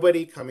 There's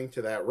nobody coming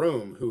to that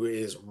room who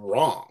is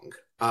wrong.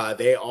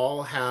 They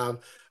all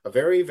have a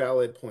very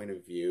valid point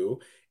of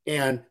view,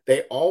 and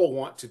they all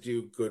want to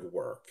do good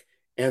work.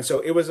 And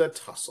so it was a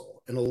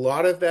tussle. And a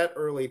lot of that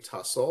early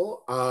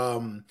tussle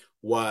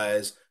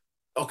was,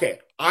 okay,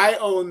 I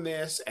own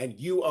this and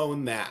you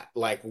own that.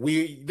 Like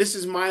this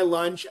is my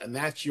lunch and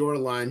that's your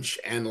lunch.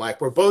 And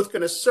like, we're both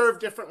going to serve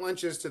different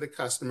lunches to the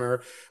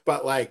customer,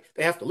 but like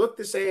they have to look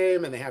the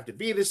same and they have to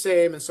be the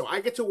same. And so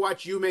I get to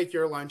watch you make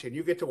your lunch and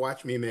you get to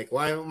watch me make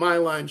my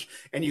lunch,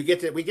 and we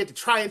get to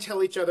try and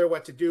tell each other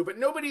what to do, but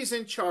nobody's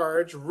in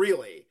charge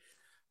really.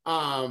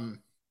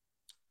 Um,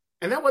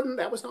 and that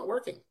was not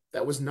working.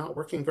 That was not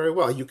working very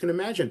well. You can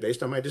imagine,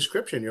 based on my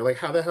description, you're like,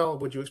 how the hell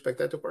would you expect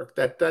that to work?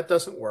 That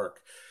doesn't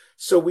work.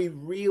 So we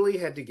really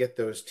had to get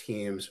those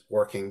teams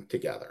working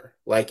together.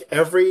 Like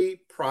every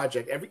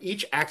project,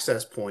 each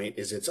access point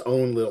is its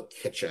own little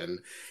kitchen.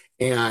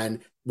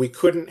 And we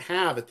couldn't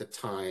have at the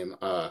time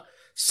a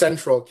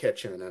central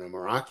kitchen and a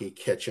Meraki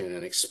kitchen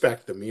and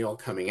expect the meal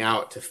coming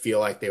out to feel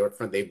like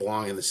they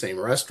belong in the same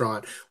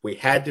restaurant. We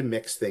had to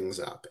mix things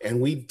up,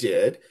 and we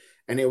did,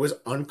 and it was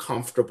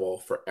uncomfortable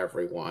for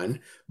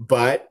everyone.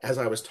 But as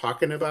I was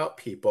talking about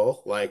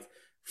people, like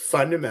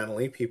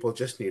fundamentally, people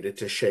just needed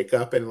to shake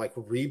up and like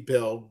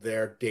rebuild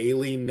their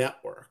daily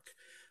network.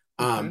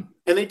 Mm-hmm.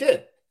 And they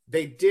did.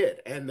 They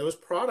did. And those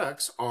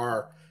products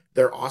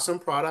they're awesome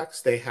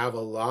products. They have a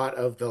lot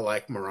of the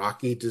like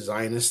Meraki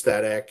design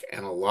aesthetic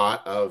and a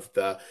lot of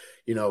the,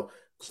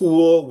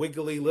 cool,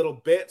 wiggly little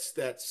bits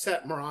that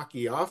set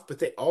Meraki off, but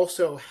they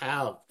also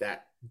have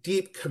that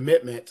deep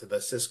commitment to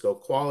the Cisco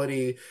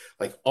quality,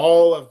 like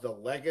all of the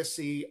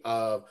legacy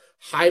of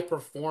high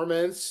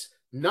performance.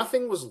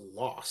 Nothing was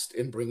lost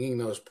in bringing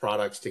those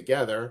products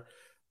together.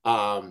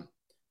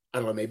 I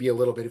don't know, maybe a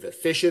little bit of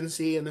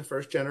efficiency in the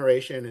first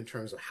generation in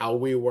terms of how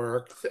we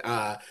worked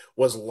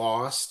was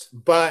lost.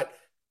 But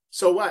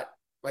so what?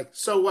 Like,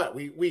 so what?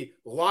 We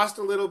lost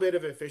a little bit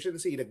of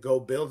efficiency to go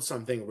build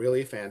something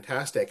really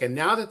fantastic. And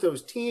now that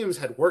those teams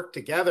had worked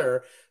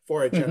together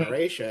for a Mhm.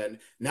 generation,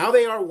 now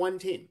they are one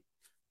team.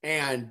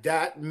 And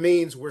that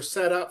means we're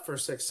set up for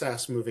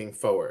success moving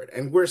forward.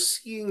 And we're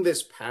seeing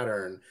this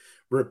pattern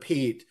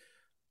repeat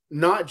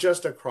not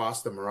just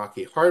across the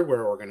Meraki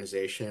hardware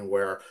organization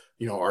where,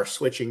 our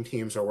switching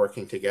teams are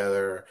working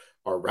together,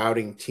 our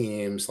routing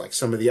teams, like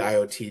some of the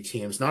IoT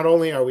teams. Not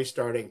only are we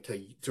starting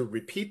to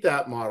repeat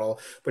that model,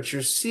 but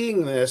you're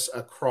seeing this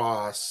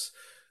across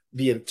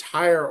the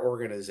entire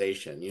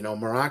organization.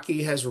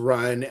 Meraki has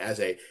run as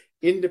a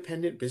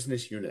independent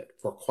business unit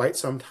for quite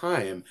some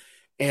time,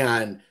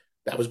 and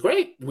that was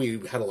great. We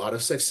had a lot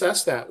of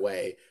success that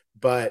way,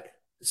 but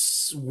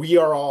we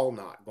are all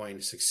not going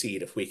to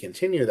succeed if we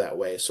continue that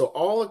way. So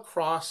all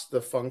across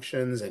the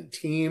functions and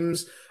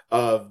teams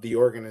of the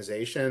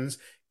organizations,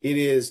 it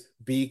is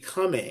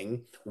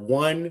becoming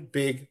one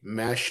big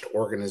meshed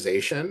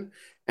organization.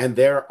 And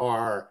there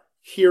are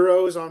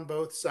heroes on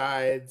both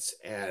sides.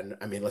 And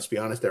I mean, let's be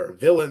honest, there are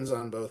villains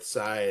on both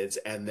sides,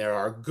 and there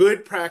are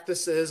good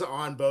practices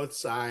on both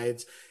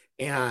sides.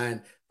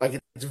 And like,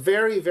 it's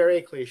very,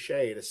 very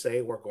cliche to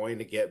say we're going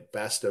to get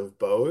best of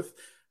both.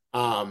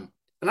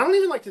 And I don't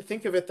even like to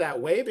think of it that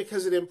way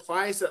because it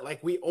implies that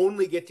like we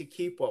only get to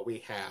keep what we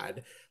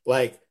had.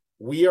 Like,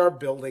 we are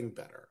building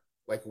better.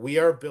 Like, we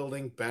are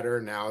building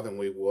better now than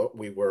we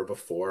were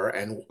before.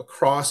 And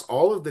across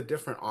all of the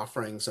different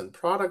offerings and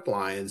product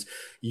lines,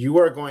 you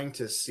are going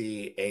to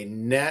see a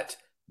net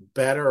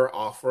better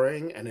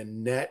offering and a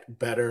net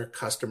better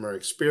customer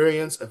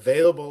experience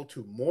available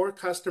to more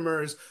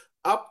customers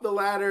up the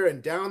ladder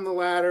and down the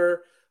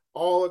ladder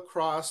all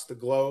across the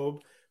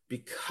globe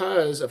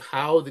because of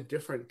how the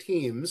different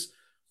teams,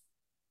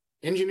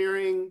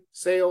 engineering,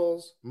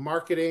 sales,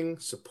 marketing,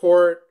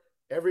 support,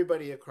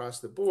 everybody across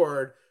the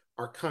board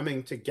are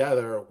coming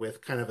together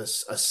with kind of a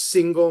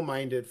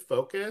single-minded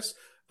focus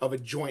of a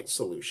joint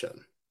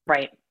solution.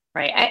 Right,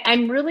 right.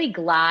 I'm really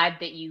glad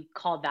that you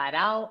called that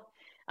out.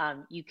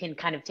 You can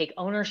kind of take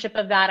ownership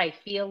of that. I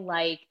feel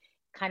like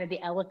kind of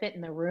the elephant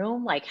in the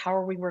room, like how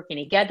are we working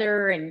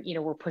together? And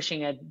we're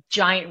pushing a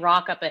giant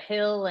rock up a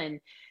hill and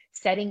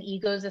setting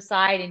egos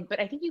aside. But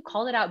I think you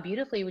called it out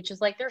beautifully, which is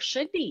like there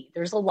should be.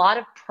 There's a lot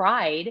of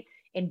pride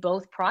in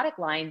both product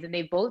lines, and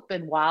they've both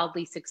been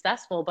wildly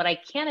successful. But I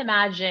can't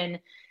imagine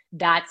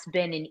that's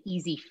been an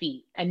easy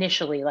feat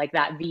initially, like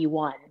that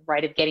V1,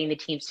 right, of getting the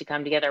teams to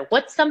come together.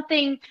 What's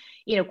something,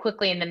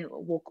 quickly, and then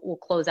we'll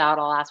close out.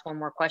 I'll ask one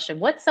more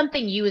question. What's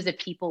something you as a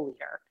people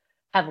leader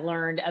have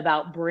learned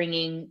about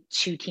bringing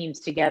two teams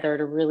together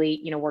to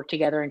really, work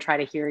together and try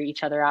to hear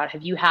each other out?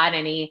 Have you had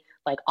any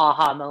like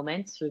aha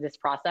moments through this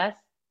process?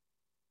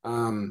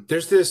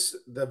 There's this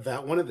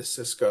that one of the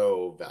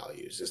Cisco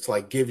values is to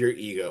like give your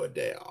ego a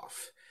day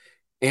off.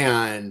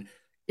 And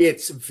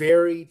it's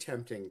very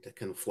tempting to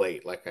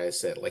conflate, like I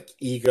said, like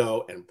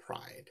ego and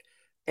pride.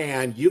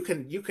 And you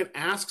can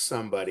ask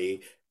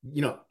somebody,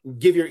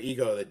 give your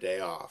ego the day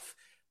off,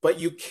 but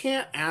you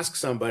can't ask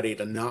somebody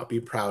to not be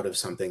proud of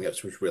something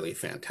that was really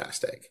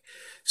fantastic.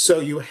 So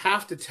you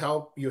have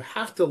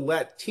to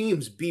let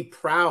teams be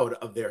proud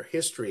of their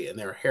history and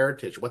their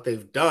heritage, what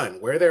they've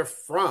done, where they're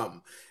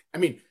from. I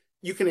mean,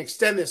 you can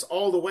extend this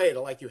all the way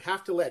to like you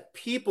have to let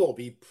people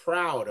be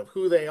proud of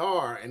who they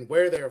are and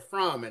where they're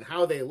from and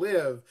how they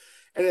live.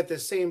 And at the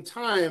same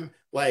time,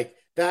 like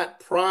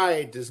that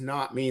pride does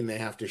not mean they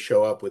have to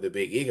show up with a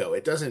big ego.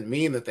 It doesn't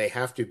mean that they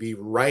have to be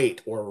right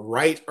or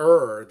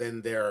righter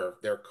than their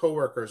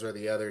coworkers or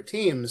the other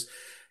teams.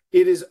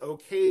 It is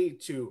okay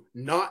to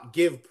not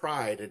give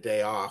pride a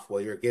day off while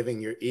you're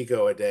giving your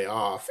ego a day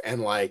off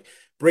and like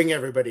bring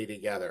everybody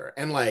together.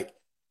 And like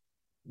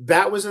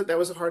that was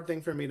a hard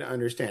thing for me to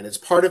understand. It's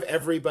part of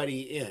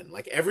everybody in.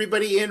 Like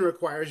everybody in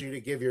requires you to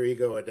give your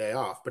ego a day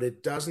off, but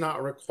it does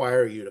not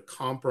require you to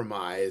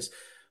compromise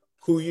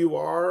who you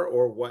are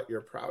or what you're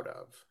proud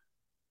of.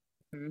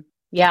 Mhm.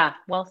 Yeah,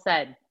 well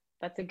said.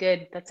 That's a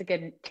good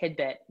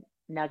tidbit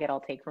nugget I'll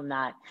take from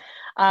that.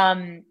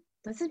 Um,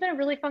 this has been a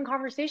really fun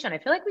conversation. I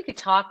feel like we could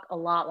talk a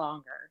lot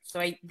longer. So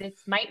we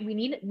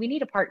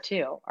need a part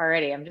two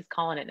already. I'm just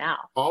calling it now.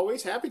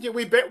 Always happy to.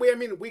 I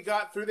mean, we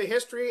got through the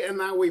history and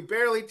now we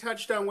barely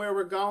touched on where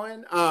we're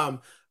going.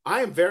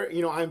 I'm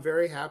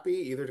very happy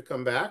either to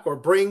come back or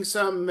bring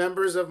some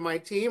members of my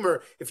team,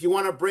 or if you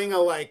want to bring a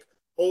like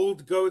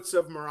old goats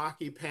of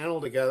Meraki panel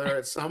together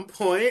at some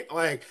point,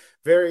 like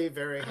very,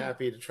 very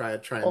happy to try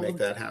and make Old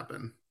that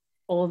happen.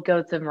 Old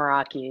goats of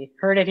Meraki.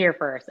 Heard it here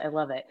first. I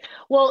love it.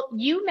 Well,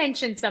 you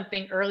mentioned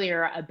something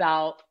earlier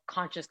about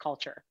conscious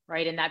culture,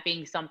 right? And that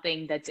being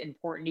something that's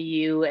important to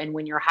you. And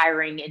when you're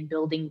hiring and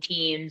building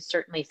teams,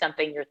 certainly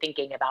something you're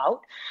thinking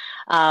about.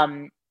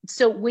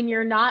 So when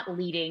you're not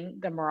leading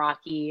the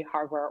Meraki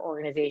hardware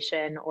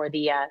organization or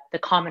the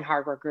common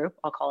hardware group,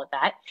 I'll call it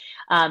that,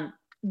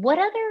 what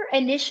other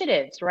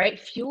initiatives, right,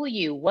 fuel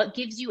you? What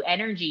gives you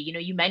energy?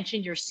 You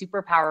mentioned your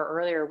superpower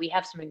earlier. We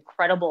have some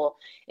incredible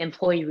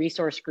employee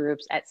resource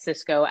groups at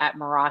Cisco, at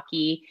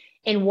Meraki.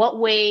 In what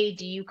way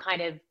do you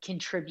kind of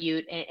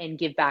contribute and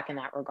give back in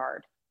that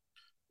regard?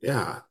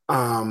 Yeah.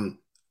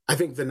 I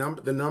think the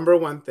number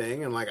one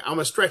thing, and like I'm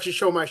gonna stretch and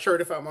show my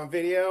shirt if I'm on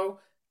video.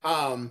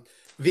 Um,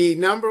 the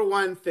number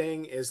one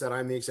thing is that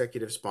I'm the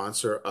executive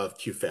sponsor of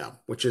QFAM,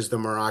 which is the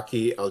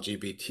Meraki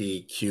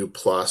LGBTQ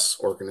plus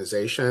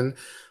organization,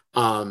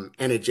 and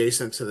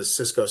adjacent to the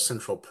Cisco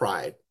Central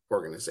Pride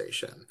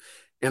organization.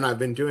 And I've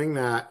been doing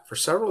that for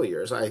several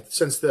years,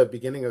 since the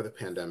beginning of the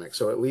pandemic,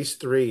 so at least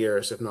 3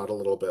 years, if not a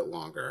little bit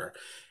longer,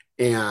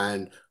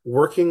 and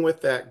working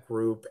with that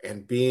group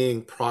and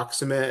being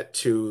proximate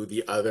to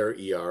the other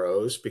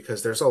EROs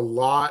because there's a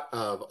lot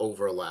of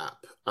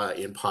overlap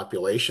in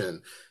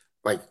population.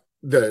 Like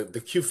the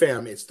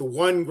QFAM, it's the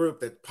one group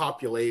that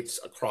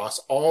populates across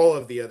all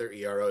of the other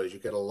EROs. You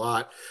get a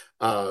lot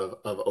of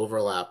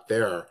overlap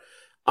there.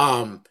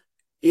 Um,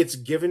 it's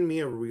given me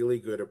a really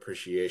good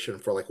appreciation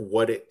for like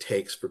what it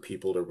takes for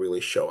people to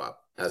really show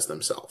up as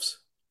themselves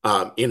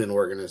in an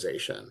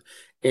organization,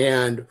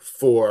 and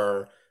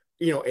for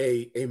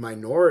a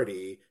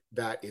minority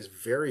that is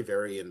very,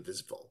 very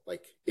invisible.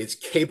 Like it's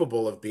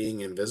capable of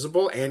being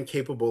invisible and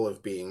capable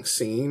of being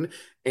seen,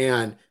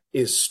 and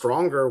is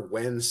stronger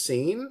when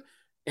seen.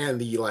 And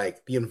the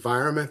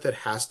environment that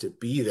has to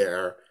be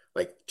there,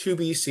 like to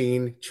be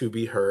seen, to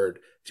be heard,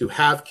 to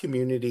have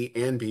community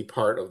and be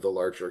part of the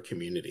larger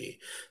community.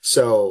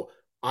 So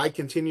I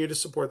continue to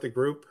support the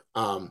group.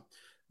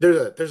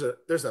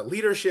 There's a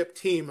leadership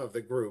team of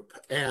the group,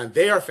 and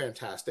they are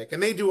fantastic,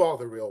 and they do all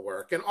the real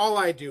work, and all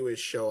I do is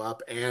show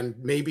up and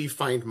maybe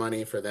find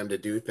money for them to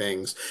do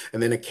things,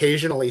 and then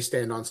occasionally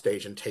stand on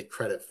stage and take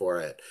credit for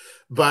it.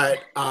 But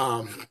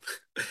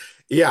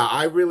yeah,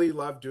 I really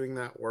love doing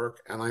that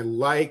work, and I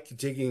like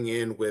digging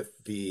in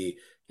with the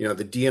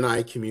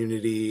D&I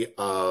community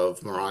of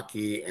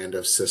Meraki and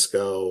of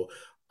Cisco.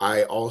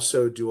 I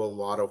also do a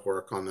lot of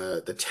work on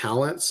the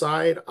talent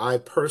side. I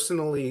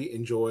personally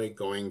enjoy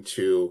going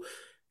to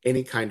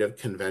any kind of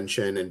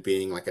convention and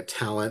being like a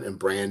talent and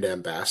brand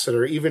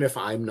ambassador. Even if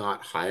I'm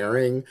not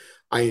hiring,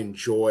 I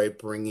enjoy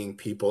bringing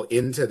people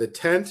into the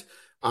tent.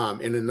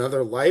 In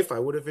another life, I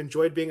would have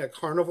enjoyed being a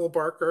carnival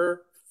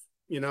barker,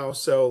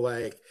 so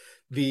like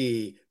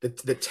the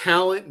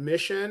talent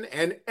mission,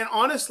 and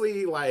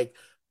honestly, like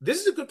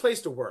this is a good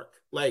place to work.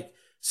 Like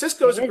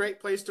Cisco It is a is. great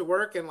place to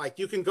work, and like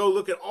you can go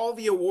look at all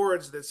the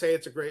awards that say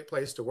it's a great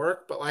place to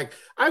work, but like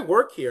I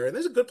work here and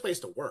this is a good place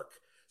to work.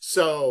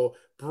 So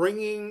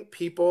bringing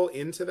people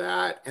into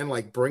that, and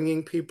like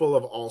bringing people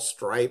of all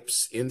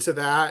stripes into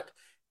that,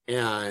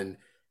 and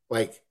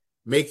like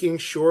making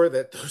sure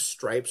that those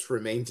stripes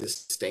remain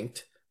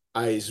distinct,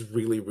 is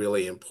really,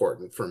 really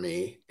important for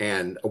me,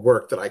 and a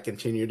work that I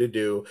continue to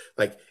do,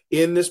 like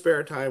in the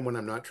spare time when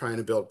I'm not trying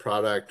to build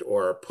product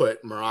or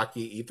put Meraki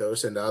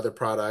ethos into other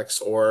products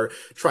or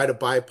try to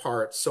buy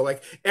parts. So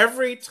like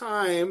every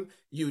time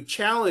you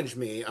challenge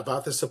me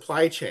about the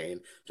supply chain,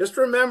 just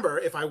remember,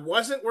 if I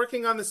wasn't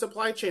working on the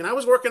supply chain, I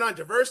was working on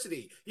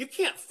diversity. You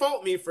can't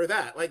fault me for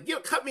that. Like,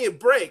 cut me a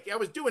break. I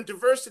was doing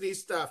diversity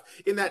stuff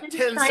in that You're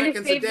just 10 trying to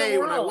seconds a save the day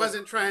when I world.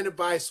 wasn't trying to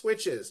buy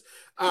switches.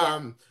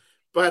 Yeah.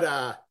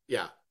 But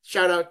yeah,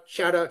 shout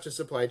out to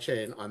supply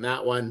chain on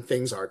that one.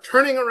 Things are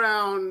turning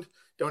around.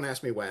 Don't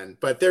ask me when,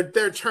 but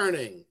they're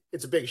turning.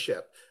 It's a big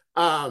ship.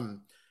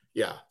 Um,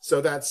 yeah,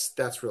 so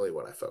that's really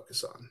what I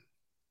focus on.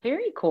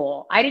 Very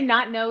cool. I did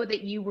not know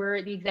that you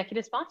were the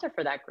executive sponsor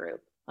for that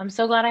group. I'm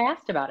so glad I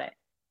asked about it.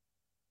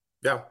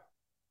 Yeah,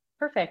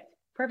 Perfect.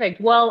 Perfect.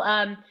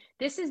 Well,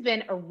 this has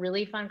been a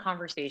really fun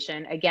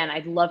conversation. Again,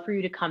 I'd love for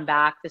you to come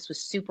back. This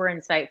was super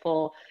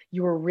insightful.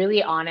 You were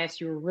really honest.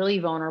 You were really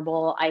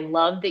vulnerable. I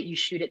love that you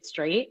shoot it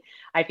straight.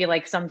 I feel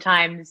like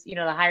sometimes, the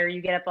higher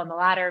you get up on the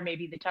ladder,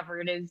 maybe the tougher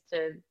it is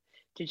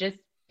to just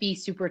be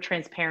super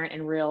transparent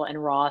and real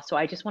and raw. So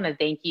I just want to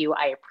thank you.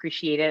 I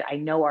appreciate it. I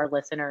know our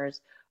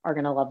listeners are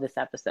going to love this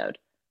episode.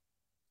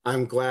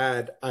 I'm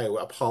glad. I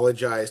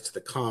apologize to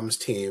the comms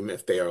team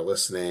if they are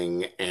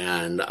listening,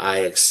 and I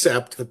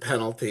accept the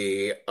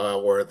penalty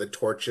or the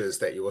torches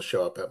that you will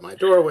show up at my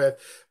door with.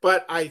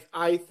 But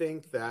I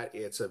think that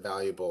it's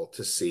valuable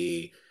to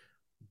see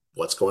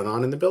what's going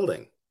on in the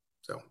building.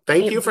 So It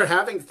thank you for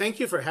having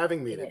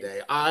me it is.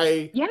 today.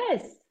 I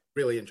Yes.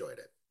 really enjoyed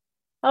it.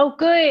 Oh,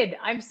 good.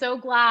 I'm so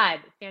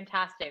glad.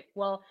 Fantastic.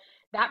 Well,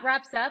 that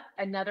wraps up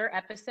another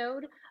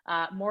episode.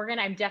 Morgan,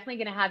 I'm definitely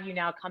going to have you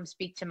now come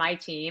speak to my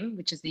team,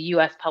 which is the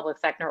U.S. Public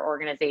Sector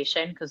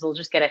Organization, because we'll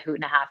just get a hoot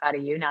and a half out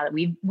of you now that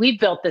we've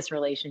built this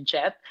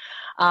relationship.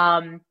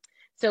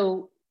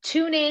 So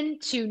tune in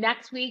to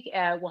next week.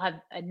 We'll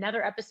have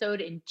another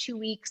episode in 2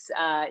 weeks.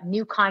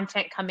 New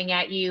content coming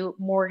at you.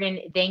 Morgan,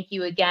 thank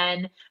you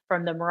again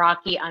from the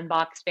Meraki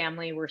Unbox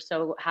family. We're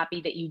so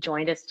happy that you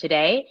joined us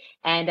today.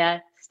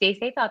 And stay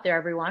safe out there,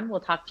 everyone.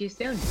 We'll talk to you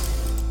soon.